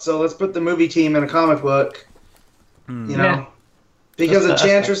out, so let's put the movie team in a comic book. You know, because the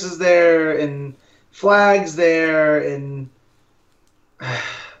Enchantress is there and Flag's there, and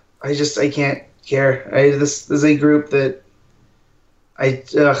I can't care. This is a group that I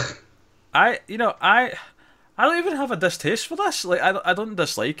don't even have a distaste for this. Like I don't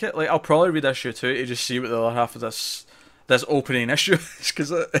dislike it. Like I'll probably read issue 2 to just see what the other half of this opening issue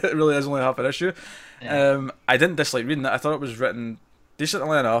because it really is only half an issue. Yeah. I didn't dislike reading it. I thought it was written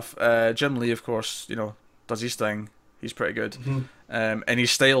decently enough. Jim Lee, of course, does his thing. He's pretty good. Mm-hmm. And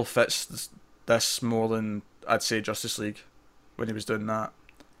his style fits this more than I'd say Justice League when he was doing that.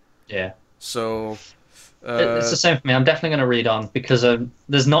 Yeah. So it's the same for me. I'm definitely going to read on because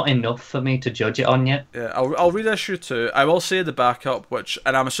there's not enough for me to judge it on yet. Yeah, I'll read issue 2. I will say the backup,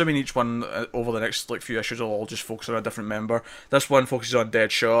 and I'm assuming each one over the next few issues will all just focus on a different member. This one focuses on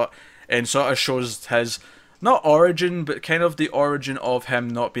Deadshot and sort of shows his not origin, but kind of the origin of him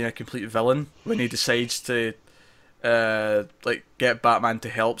not being a complete villain when he decides to get Batman to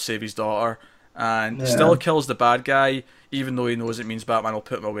help save his daughter, and still kills the bad guy. Even though he knows it means Batman will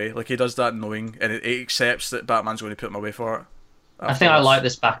put him away. Like, he does that knowing, and he accepts that Batman's going to put him away for it. I think I like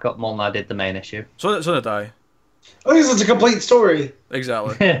this backup more than I did the main issue. So did I. I think it's a complete story.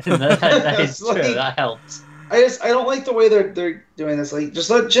 Exactly. that is true. That helps. I don't like the way they're doing this. Like, just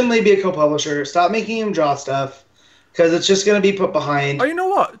let Jim Lee be a co-publisher. Stop making him draw stuff, because it's just going to be put behind. Oh, you know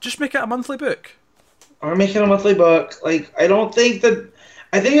what? Just make it a monthly book. Or make it a monthly book. Like, I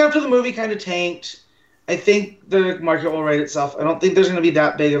think after the movie kind of tanked, I think the market will right itself. I don't think there's going to be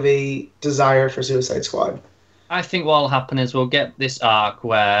that big of a desire for Suicide Squad. I think what will happen is we'll get this arc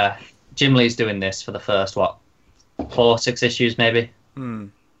where Jim Lee's doing this for the first, 4-6 issues maybe?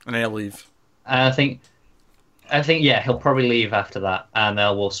 And then he'll leave. And I think I think he'll probably leave after that, and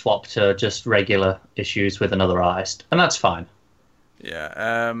we'll swap to just regular issues with another artist, and that's fine.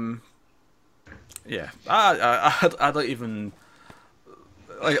 Yeah. Yeah. I don't even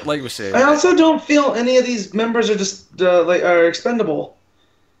like we say. I also don't feel any of these members are just are expendable.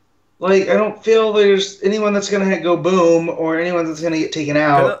 Like, I don't feel there's anyone that's going to go boom or anyone that's going to get taken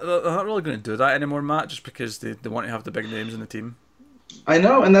out. They're not really going to do that anymore, Matt, just because they want to have the big names in the team. I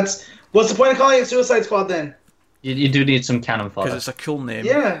know, and what's the point of calling it Suicide Squad then? You do need some cannon fodder. Because it's a cool name.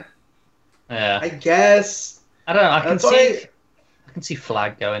 Yeah. Yeah. I guess. I don't know. I can see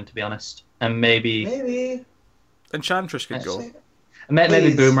Flag going, to be honest, and maybe Enchantress could go.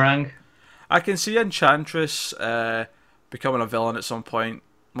 Maybe Boomerang. I can see Enchantress becoming a villain at some point,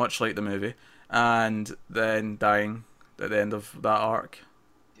 much like the movie, and then dying at the end of that arc.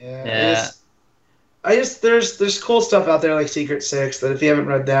 Yeah. There's cool stuff out there like Secret Six that if you haven't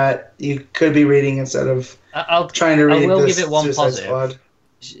read that, you could be reading instead of trying to read. I will this give it one Suicide positive. Squad.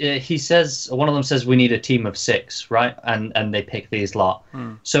 He says one of them says we need a team of 6, right? And they pick these lot.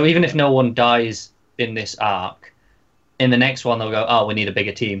 So even if no one dies in this arc, in the next one they'll go, oh, we need a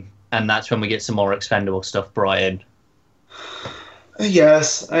bigger team, and that's when we get some more expendable stuff brought in.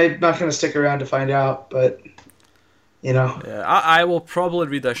 Yes, I'm not going to stick around to find out, but Yeah, I will probably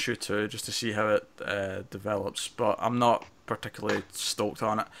read issue 2 just to see how it develops, but I'm not particularly stoked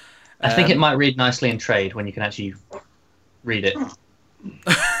on it. I think it might read nicely in trade when you can actually read it.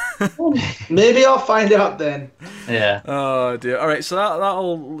 Maybe I'll find out then. Yeah. Oh dear. All right, so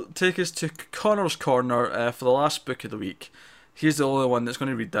that'll take us to Connor's corner for the last book of the week. He's the only one that's going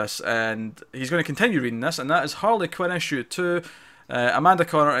to read this, and he's going to continue reading this, and that is Harley Quinn issue 2. Amanda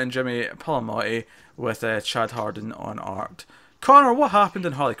Connor and Jimmy Palmiotti with Chad Hardin on art. Connor, what happened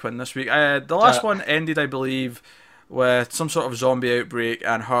in Harley Quinn this week? The last one ended, I believe, with some sort of zombie outbreak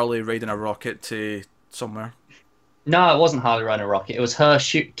and Harley riding a rocket to somewhere. No, it wasn't Harley riding a rocket. It was her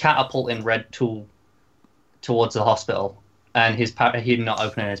catapulting Red Tool towards the hospital, and he'd not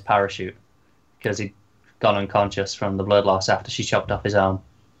opening his parachute because he'd gone unconscious from the blood loss after she chopped off his arm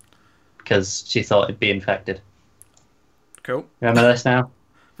because she thought it'd be infected. Cool. Remember this now?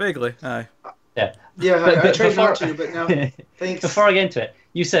 Vaguely, aye. Yeah. Yeah, I tried not to, but no. Thanks. Before I get into it,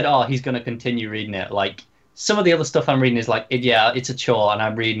 you said, oh, he's going to continue reading it. Like, some of the other stuff I'm reading is like, it's a chore, and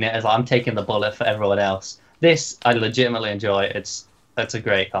I'm reading it as I'm taking the bullet for everyone else. This, I legitimately enjoy. It's a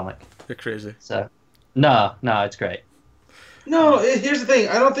great comic. You're crazy. So, no, it's great. No, here's the thing.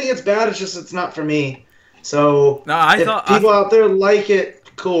 I don't think it's bad. It's just it's not for me. So no, people out there like it,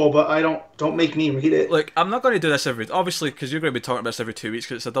 cool. But I don't make me read it. Look, I'm not going to do this obviously because you're going to be talking about this every 2 weeks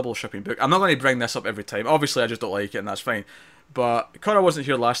because it's a double shipping book. I'm not going to bring this up every time. Obviously, I just don't like it, and that's fine. But Connor wasn't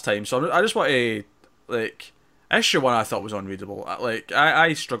here last time, so I just want to issue 1 I thought was unreadable.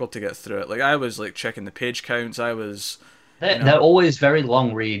 I struggled to get through it. I was checking the page counts. They're always very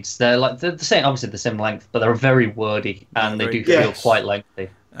long reads. They're the same, obviously the same length, but they're very wordy and they do feel quite lengthy.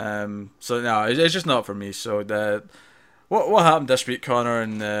 So no, it's just not for me. So what happened this week, Connor,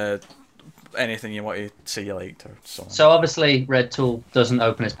 and anything you want to say you liked or so. So obviously Red Tool doesn't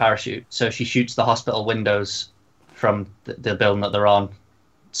open his parachute, so she shoots the hospital windows from the building that they're on,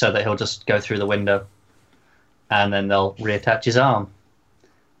 so that he'll just go through the window. And then they'll reattach his arm,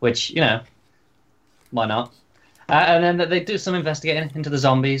 which, why not? And then they do some investigating into the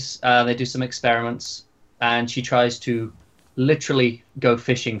zombies. They do some experiments, and she tries to literally go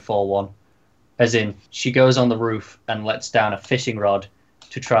fishing for one. As in, she goes on the roof and lets down a fishing rod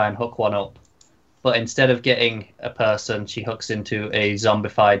to try and hook one up. But instead of getting a person, she hooks into a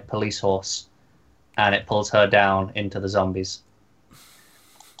zombified police horse, and it pulls her down into the zombies.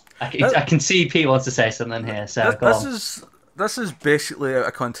 I can see Pete wants to say something here, so go on. This is basically a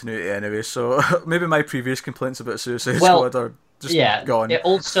continuity anyway, so maybe my previous complaints about Suicide Squad are just gone. It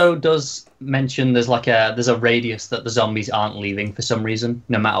also does mention there's a radius that the zombies aren't leaving for some reason.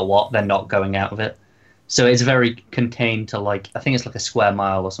 No matter what, they're not going out of it. So it's very contained to I think it's a square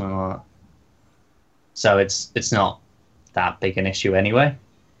mile or something like that. So it's not that big an issue anyway.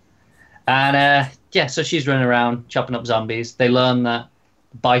 And so she's running around chopping up zombies. They learn that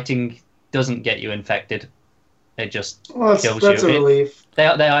biting doesn't get you infected. It just kills you. That's a relief. They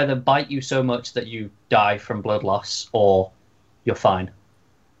either bite you so much that you die from blood loss, or you're fine.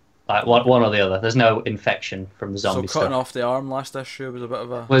 One or the other. There's no infection from the zombie stuff. So cutting off the arm last issue was a bit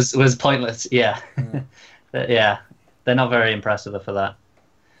of a... Was pointless, yeah. Yeah, they're not very impressed with her for that.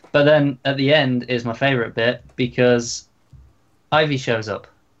 But then, at the end, is my favourite bit, because Ivy shows up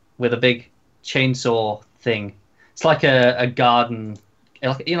with a big chainsaw thing. It's like a garden...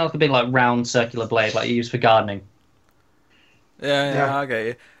 like a big round circular blade like you use for gardening. Yeah, I get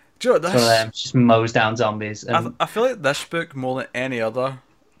you. Do you know what this? Just mows down zombies. And I feel like this book, more than any other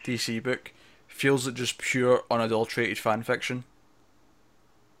DC book, feels like just pure, unadulterated fan fiction.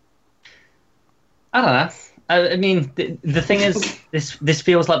 I don't know. I mean, the thing is, this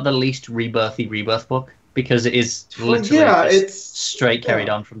feels like the least rebirthy rebirth book because it is literally it's straight carried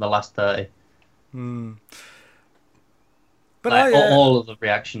on from the last 30. But like, all of the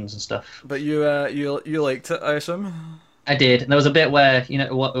reactions and stuff. But you liked it, I assume. I did. And there was a bit where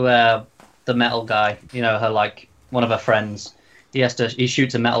where the metal guy, one of her friends, he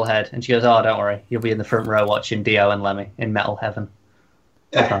shoots a metalhead, and she goes, "Oh, don't worry, you'll be in the front row watching Dio and Lemmy in Metal Heaven."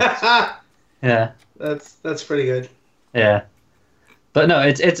 Yeah. That's pretty good. Yeah, but no,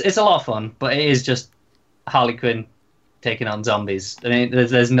 it's a lot of fun. But it is just Harley Quinn taking on zombies. I mean,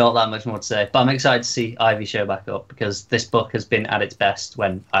 there's not that much more to say. But I'm excited to see Ivy show back up because this book has been at its best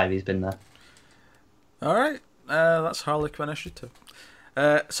when Ivy's been there. All right, that's Harley Quinn issue 2.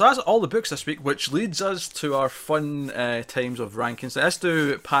 So that's all the books this week, which leads us to our fun times of rankings. Let's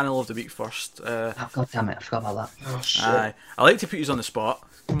do panel of the week first. Oh, God damn it, I forgot about that. Oh, shit. I like to put you on the spot.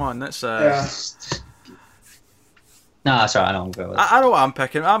 Come on, let's... No, that's all right, I know I'm going with it. I know what I'm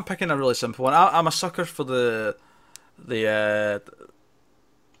picking. I'm picking a really simple one. I'm a sucker for the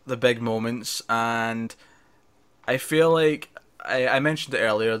big moments, and I feel like I mentioned it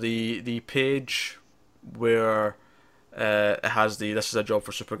earlier. The page where it has this is a job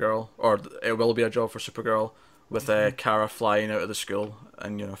for Supergirl, or it will be a job for Supergirl, with Kara flying out of the school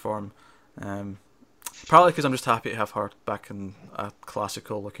in uniform. Probably because I'm just happy to have her back in a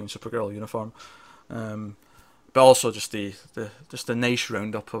classical looking Supergirl uniform. But also just the nice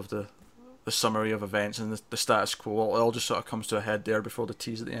roundup of the summary of events and the status quo. It all just sort of comes to a head there before the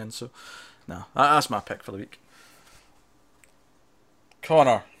tease at the end. So, no, that's my pick for the week.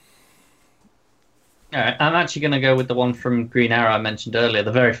 Connor. Alright, I'm actually going to go with the one from Green Arrow I mentioned earlier,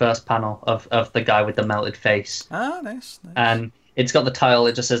 the very first panel of the guy with the melted face. Ah, nice. And it's got the title,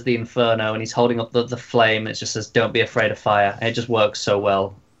 it just says The Inferno, and he's holding up the flame, and it just says, "Don't be afraid of fire." And it just works so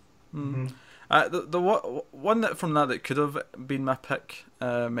well. Mm-hmm. The one that from that could have been my pick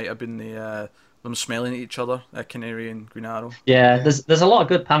might have been them smelling at each other, Canary and Green Arrow. Yeah, there's a lot of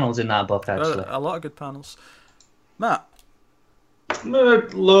good panels in that book, actually. A lot of good panels. Matt?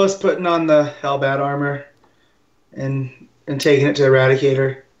 Lois putting on the Hellbat armor and taking it to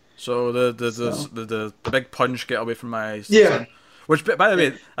Eradicator. So the big punch get away from my son. Which, by the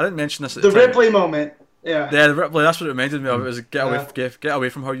way, I didn't mention this at the the time. Ripley moment. Yeah, the Ripley. That's what it reminded me of. It was get away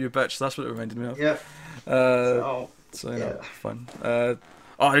from her, you bitch. That's what it reminded me of. Yeah. So fun.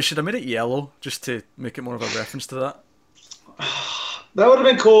 I should have made it yellow just to make it more of a reference to that. That would have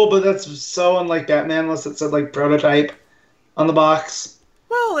been cool, but that's so unlike Batman, unless it said like prototype on the box.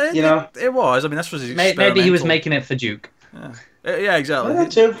 Well, it was. I mean, this was maybe he was making it for Duke. Yeah, exactly.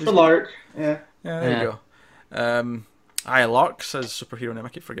 That too, for Lark. Yeah. Yeah, there you go. Lark says superhero name. I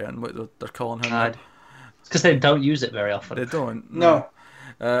keep forgetting what they're calling him. It's because they don't use it very often. They don't. No.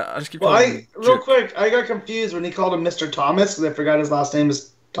 I just keep calling him real quick, I got confused when he called him Mr. Thomas because I forgot his last name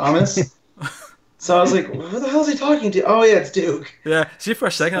is Thomas. So I was like, who the hell is he talking to? Oh, yeah, it's Duke. Yeah, see, for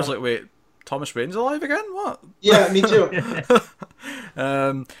a second I was like, wait, Thomas Wayne's alive again? What? Yeah, me too.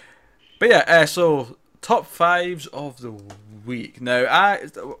 But yeah, so top fives of the week. Now,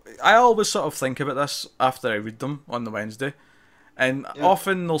 I always sort of think about this after I read them on the Wednesday. And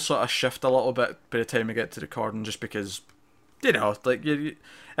often they'll sort of shift a little bit by the time we get to recording, just because, like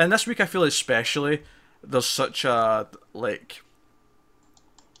and this week I feel especially there's such a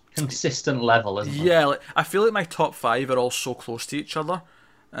consistent level, isn't there? Yeah, I feel like my top five are all so close to each other,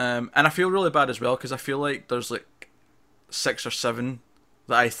 and I feel really bad as well because I feel like there's 6 or 7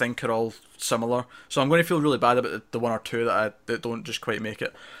 that I think are all similar. So I'm going to feel really bad about the 1 or 2 that don't just quite make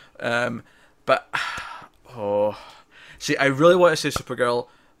it. But see, I really want to say Supergirl,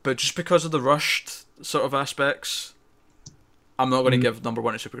 but just because of the rushed sort of aspects, I'm not going to give number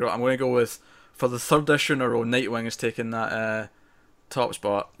 1 to Supergirl. I'm going to go with, for the 3rd issue in a row, Nightwing is taking that top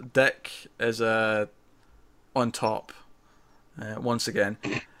spot. Dick is on top once again.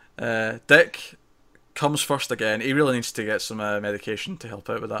 Dick comes first again. He really needs to get some medication to help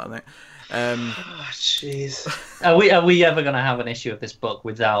out with that, I think. Jeez. Are we ever going to have an issue of this book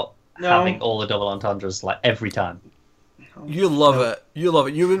without having all the double entendres every time? You love it. You love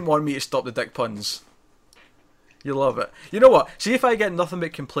it. You wouldn't want me to stop the dick puns. You love it. You know what? See, if I get nothing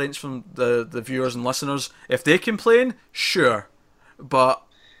but complaints from the viewers and listeners, if they complain, sure. But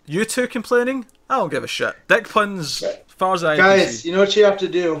you two complaining, I don't give a shit. Dick puns, as far as I can see. Guys, you know what you have to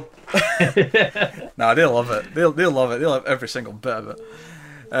do. Nah, they love it. They'll love it. They'll love every single bit of it.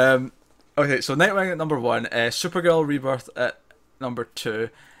 Okay, so Nightwing at number 1, Supergirl Rebirth at number 2.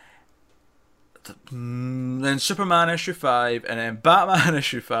 Then Superman issue 5, and then Batman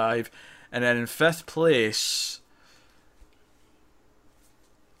issue 5, and then in 5th place,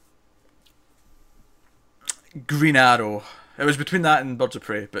 Green Arrow. It was between that and Birds of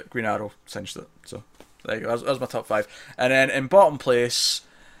Prey, but Green Arrow cinched it. So there you go. That was my top 5. And then in bottom place,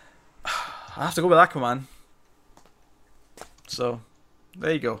 I have to go with Aquaman. So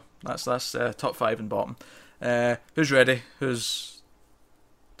there you go. That's top 5 and bottom. Who's ready? Who's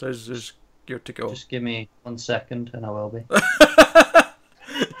geared to go? Just give me 1 second, and I will be.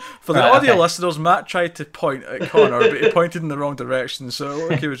 For the audio listeners, Matt tried to point at Connor, but he pointed in the wrong direction, so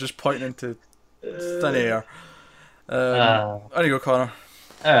he was just pointing into thin air. On you go, Connor.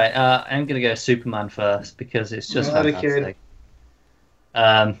 Alright, I'm going to go Superman first, because it's just fantastic.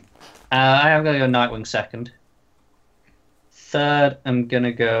 I am going to go Nightwing second. Third, I'm going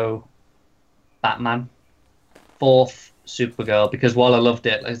to go Batman. Fourth, Supergirl, because while I loved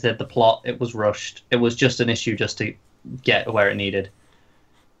it, like I said, the plot, it was rushed. It was just an issue just to get where it needed.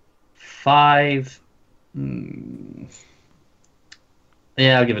 5,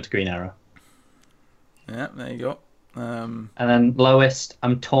 yeah, I'll give it to Green Arrow. Yeah, there you go. And then lowest,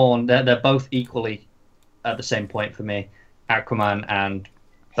 I'm torn. They're both equally at the same point for me. Aquaman and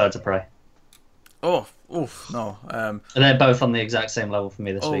Birds of Prey. Oh, oof, no. And they're both on the exact same level for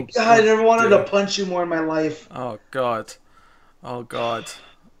me this week. God, I never wanted to punch you more in my life. Oh, God. Oh, God.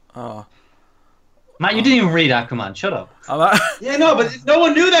 Oh. Matt, you didn't even read Aquaman. Shut up. Yeah, no, but no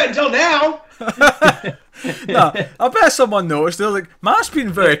one knew that until now. No, I bet someone noticed. They're like, Matt's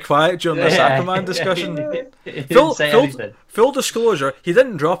been very quiet during this Aquaman discussion. Full disclosure, he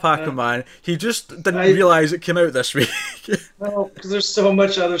didn't drop Aquaman. He just didn't realise it came out this week. No, because there's so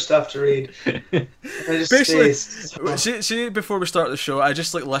much other stuff to read. Basically, see, before we start the show, I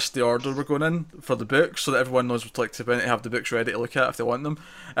just list the order we're going in for the books so that everyone knows what to have the books ready to look at if they want them.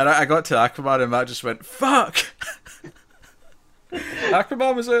 And I got to Aquaman and Matt just went, fuck!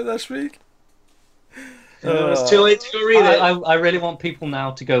 Aquaman was out this week. It's too late to go read it. I really want people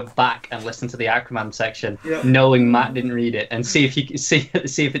now to go back and listen to the Aquaman section, knowing Matt didn't read it, and see if you see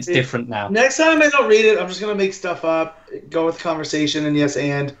if it's different now. Next time I don't read it, I'm just gonna make stuff up, go with conversation, and yes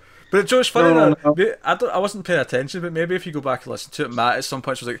and. But Joe, it's funny that I wasn't paying attention, but maybe if you go back and listen to it, Matt at some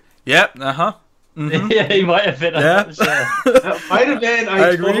point was like, "Yep, Mm-hmm. Yeah, he might have been. Yeah, might have been.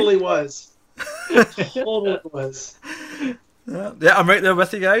 I totally was. Totally was. Yeah, I'm right there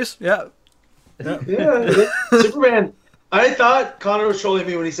with you guys. Yeah. Yeah, Superman. I thought Connor was trolling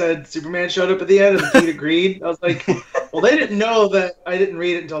me when he said Superman showed up at the end and Pete agreed. I was like, well, they didn't know that I didn't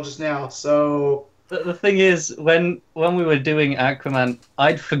read it until just now. So the thing is, when we were doing Aquaman,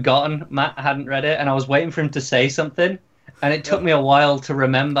 I'd forgotten Matt hadn't read it, and I was waiting for him to say something, and it took me a while to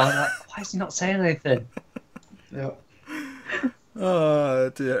remember. I was like, why is he not saying anything? Yeah. Oh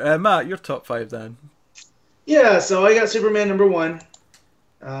dear, Matt, your top 5 then. Yeah, so I got Superman number 1.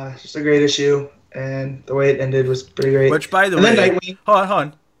 Just a great issue, and the way it ended was pretty great. Which, by the way, hold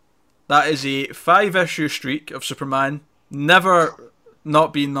on. That is a 5-issue streak of Superman never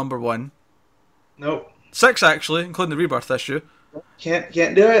not being number 1. Nope. 6 actually, including the Rebirth issue. Can't do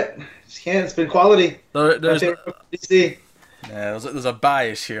it. Just can't. It's been quality. There's DC. Yeah, there's a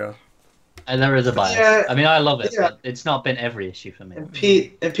bias here. And there is a bias. Yeah, I mean, I love it, but it's not been every issue for me. And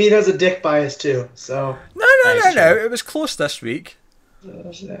Pete has a dick bias too. So no. It was close this week.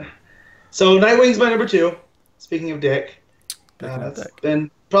 So Nightwing's my number 2. Speaking of Dick, it's been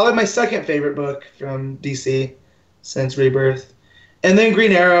probably my second favorite book from DC since Rebirth, and then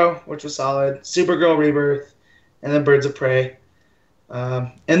Green Arrow, which was solid. Supergirl Rebirth, and then Birds of Prey,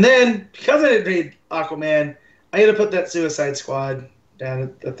 and then because I didn't read Aquaman, I had to put that Suicide Squad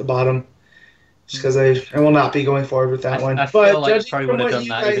down at the bottom, just because I will not be going forward with that one. I feel like you probably would have done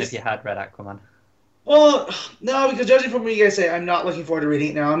that even if you had read Aquaman. Well, no, because judging from what you guys say, I'm not looking forward to reading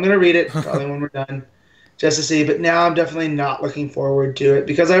it now. I'm going to read it probably when we're done, just to see. But now I'm definitely not looking forward to it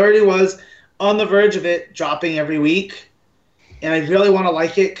because I already was on the verge of it dropping every week. And I really want to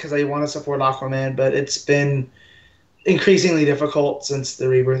like it because I want to support Aquaman, but it's been increasingly difficult since the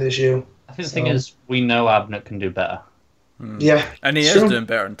Rebirth issue. I think the thing is, we know Abnett can do better. Yeah. And he is doing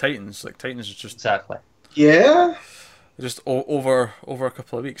better in Titans. Like, Titans is just... Exactly. Yeah? Just over a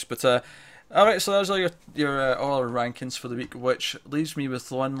couple of weeks. But... Alright, so there's all all our rankings for the week, which leaves me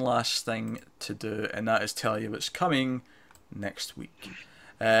with one last thing to do, and that is tell you what's coming next week.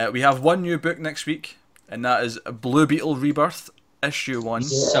 We have one new book next week, and that is Blue Beetle Rebirth, issue 1.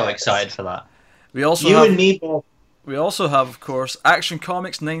 Yes. So excited for that. We also have, of course, Action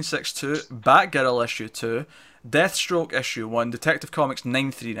Comics 962, Batgirl issue 2, Deathstroke issue 1, Detective Comics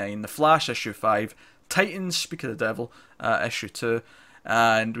 939, The Flash issue 5, Titans, Speak of the Devil, issue 2,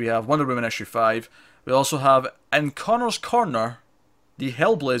 and we have Wonder Woman issue 5. We also have in Connor's Corner, the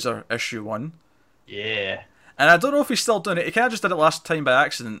Hellblazer issue 1. Yeah. And I don't know if he's still doing it. He kind of just did it last time by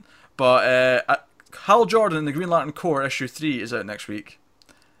accident. But Hal Jordan and the Green Lantern Corps issue 3 is out next week.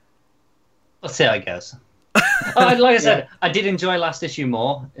 Let's see how it goes. Like I said, I did enjoy last issue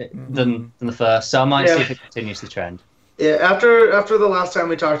more than the first, so I might see if it continues the trend. Yeah, after the last time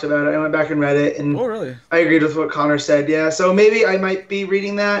we talked about it, I went back and read it, and really? I agreed with what Connor said. Yeah, so maybe I might be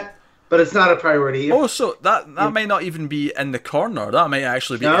reading that, but it's not a priority. So that might not even be in the corner. That might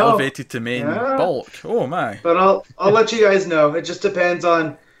actually be elevated to main bulk. Oh my! But I'll let you guys know. It just depends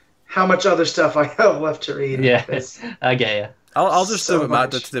on how much other stuff I have left to read. Yeah, I get you. I'll just do what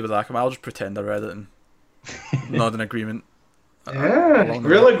Matt did today with Akam. I'll just pretend I read it and nod in agreement. Yeah,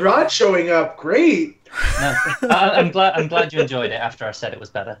 Gorilla Grodd showing up. Great. No, I'm glad you enjoyed it after I said it was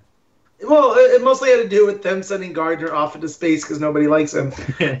better. Well, it mostly had to do with them sending Gardner off into space because nobody likes him.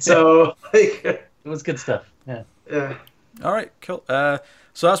 So, it was good stuff. Yeah. Yeah. All right, cool. So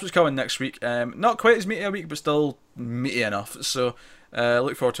that's what's coming next week. Not quite as meaty a week, but still meaty enough. So,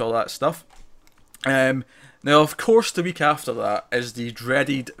 look forward to all that stuff. Now, of course, the week after that is the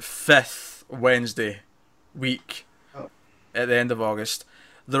dreaded 5th Wednesday week at the end of August.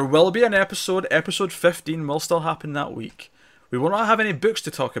 There will be an episode 15 will still happen that week. We will not have any books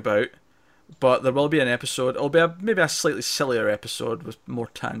to talk about, but there will be an episode. It'll be maybe a slightly sillier episode with more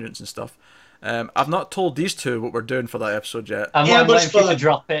tangents and stuff. I've not told these two what we're doing for that episode yet. I'm waiting for you to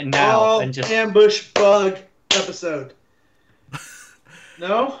drop it now. And just ambush bug episode.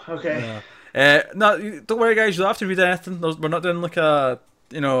 No? Okay. No, don't worry, guys. You don't have to read anything. We're not doing like a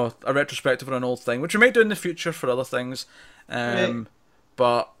retrospective on an old thing, which we might do in the future for other things. Right.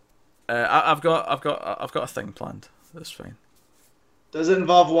 But I've got a thing planned. That's fine. Does it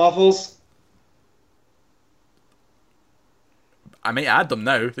involve waffles? I might add them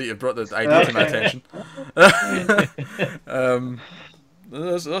now that you've brought the idea to my attention.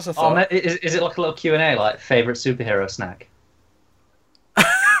 That's a thought. Is it like a little Q&A, like favourite superhero snack?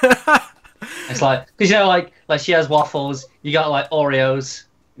 It's like, because like she has waffles, you got like Oreos,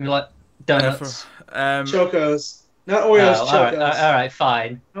 you're like donuts. Chocos. Not Oreos, Chocos. All right,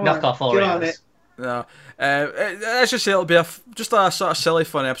 fine. Knock off Oreos. Get on it. No. Let's just say it'll be just a sort of silly,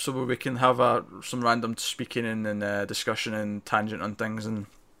 fun episode where we can have some random speaking and discussion and tangent on things. And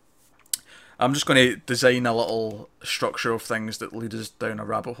I'm just going to design a little structure of things that lead us down a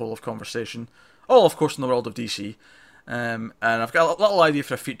rabbit hole of conversation. All, of course, in the world of DC. And I've got a little idea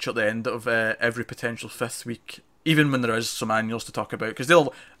for a feature at the end of every potential 5th week, even when there is some annuals to talk about, because they're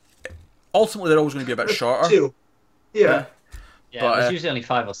always going to be a bit shorter. 2. Yeah. But there's usually only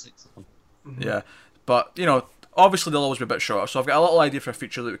 5 or 6 of them. Mm-hmm. Yeah, but obviously they'll always be a bit shorter. So I've got a little idea for a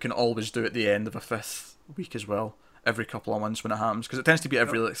feature that we can always do at the end of a 5th week as well, every couple of months when it happens, because it tends to be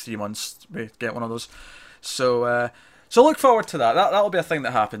every 3 months we get one of those. So look forward to that. That'll be a thing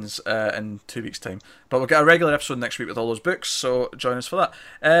that happens in 2 weeks' time. But we'll get a regular episode next week with all those books, so join us for that.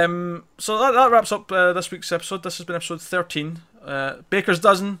 So that wraps up this week's episode. This has been episode 13, Baker's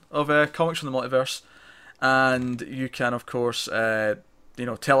Dozen of Comics from the Multiverse. And you can, of course,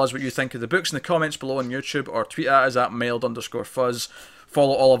 tell us what you think of the books in the comments below on YouTube, or tweet at us at mailed_fuzz.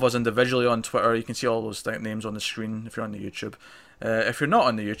 Follow all of us individually on Twitter. You can see all those names on the screen if you're on the YouTube. If you're not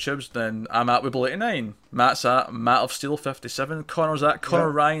on the YouTubes, then I'm at Wibble89. Matt's at MattofSteel57. Connor's at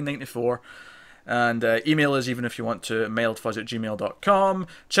ConnorRyan94. And email us even if you want to, mailedfuzz@gmail.com.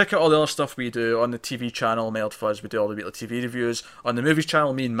 Check out all the other stuff we do on the TV channel, Mailed Fuzz. We do all the weekly TV reviews. On the movies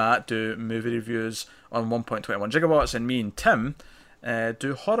channel, me and Matt do movie reviews on 1.21 gigawatts, and me and Tim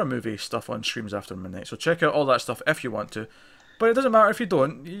do horror movie stuff on Streams After Midnight. So check out all that stuff if you want to. But it doesn't matter if you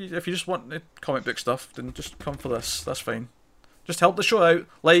don't. If you just want the comic book stuff, then just come for this. That's fine. Just help the show out.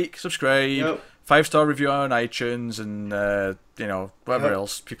 Like, subscribe, 5-star review on iTunes, and whatever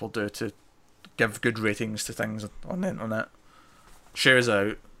else people do to give good ratings to things on the internet. Share us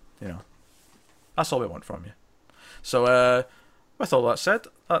out. That's all we want from you. So, with all that said,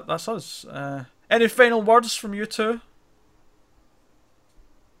 that's us. Any final words from you two?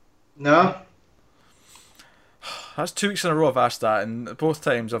 No. That's 2 weeks in a row I've asked that, and both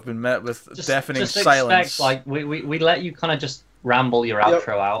times I've been met with deafening just silence. Expect, like we let you kind of just ramble your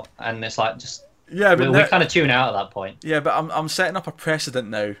outro out, and it's like just we kind of tune out at that point. Yeah, but I'm setting up a precedent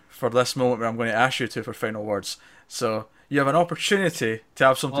now for this moment where I'm going to ask you two for final words. So you have an opportunity to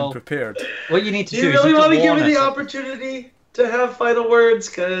have something prepared. What you need to do. You really want to give me the opportunity to have final words,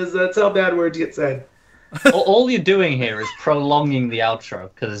 because that's how bad words get said. All you're doing here is prolonging the outro,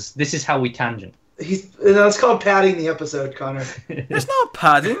 because this is how we tangent. That's called padding the episode, Connor. It's not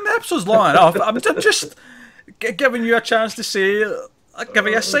padding. The episode's long enough. I'm just giving you a chance to say give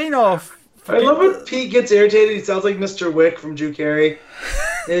me a sign off. I love when Pete gets irritated. He sounds like Mr. Wick from Drew Carey.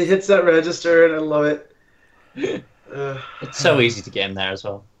 He hits that register, and I love it. It's so easy to get in there as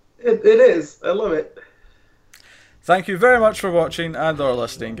well. It is. I love it. Thank you very much for watching and or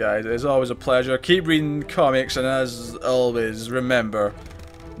listening, guys. It's always a pleasure. Keep reading comics, and as always, remember,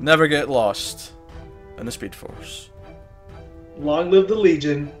 never get lost in the Speed Force. Long live the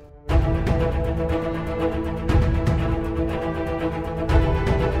Legion.